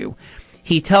telling you,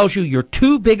 he tells you your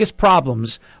 2 biggest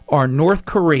problems are North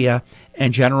Korea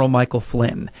and General Michael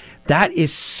Flynn. That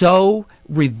is so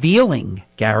revealing,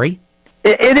 Gary.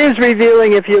 It is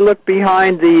revealing if you look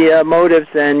behind the motives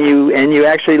and you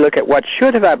actually look at what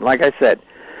should have happened. Like I said,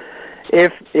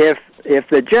 if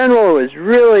the general was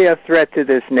really a threat to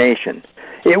this nation,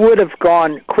 it would have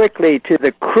gone quickly to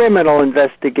the criminal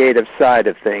investigative side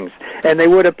of things, and they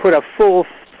would have put a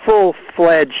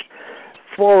full-fledged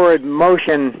forward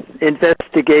motion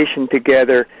investigation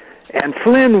together. And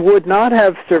Flynn would not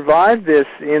have survived this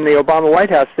in the Obama White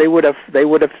House. They would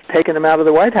have taken him out of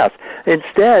the White House.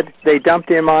 Instead, they dumped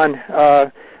him on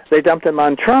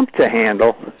Trump to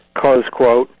handle, close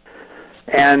quote.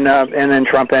 And then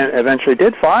Trump eventually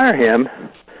did fire him.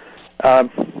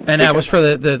 And that was for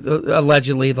the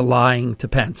allegedly the lying to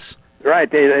Pence.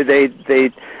 Right.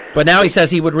 They. But now he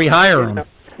says he would rehire him.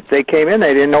 They came in.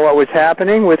 They didn't know what was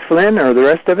happening with Flynn or the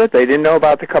rest of it. They didn't know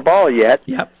about the cabal yet.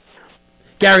 Yep.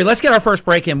 Gary, let's get our first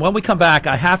break in. When we come back,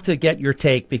 I have to get your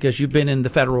take because you've been in the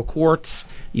federal courts.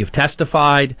 You've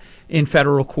testified in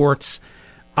federal courts.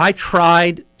 I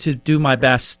tried to do my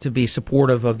best to be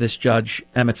supportive of this Judge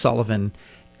Emmett Sullivan,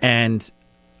 and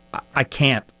I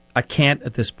can't. I can't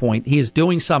at this point. He is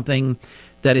doing something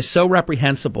that is so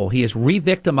reprehensible. He is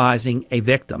re-victimizing a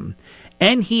victim,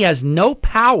 and he has no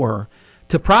power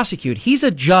to prosecute. He's a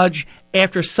judge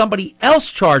after somebody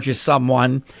else charges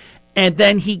someone, and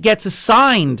then he gets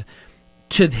assigned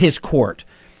to his court.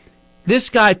 This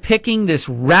guy picking this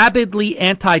rabidly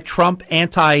anti-Trump,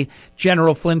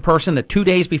 anti-General Flynn person that 2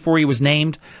 days before he was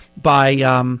named by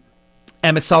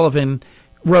Emmett Sullivan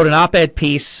wrote an op-ed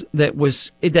piece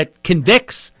that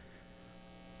convicts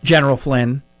General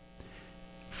Flynn.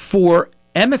 For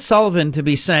Emmett Sullivan to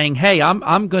be saying, hey,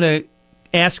 I'm going to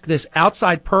ask this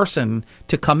outside person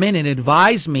to come in and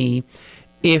advise me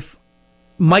if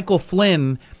Michael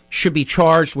Flynn should be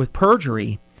charged with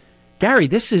perjury. Gary,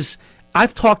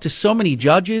 I've talked to so many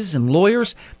judges and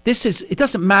lawyers. It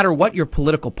doesn't matter what your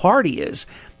political party is.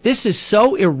 This is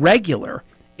so irregular.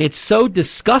 It's so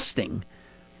disgusting.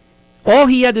 All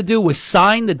he had to do was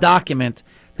sign the document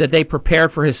that they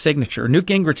prepared for his signature. Newt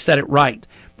Gingrich said it right.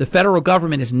 The federal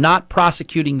government is not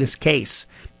prosecuting this case.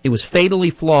 It was fatally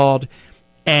flawed,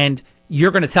 and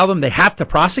you're going to tell them they have to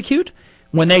prosecute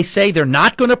when they say they're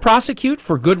not going to prosecute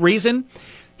for good reason?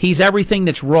 He's everything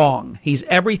that's wrong. He's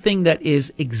everything that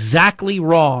is exactly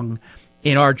wrong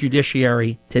in our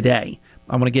judiciary today.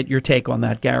 I want to get your take on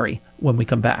that, Gary, when we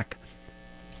come back.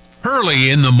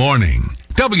 Early in the morning,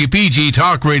 WPG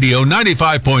Talk Radio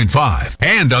 95.5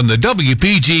 and on the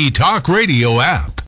WPG Talk Radio app.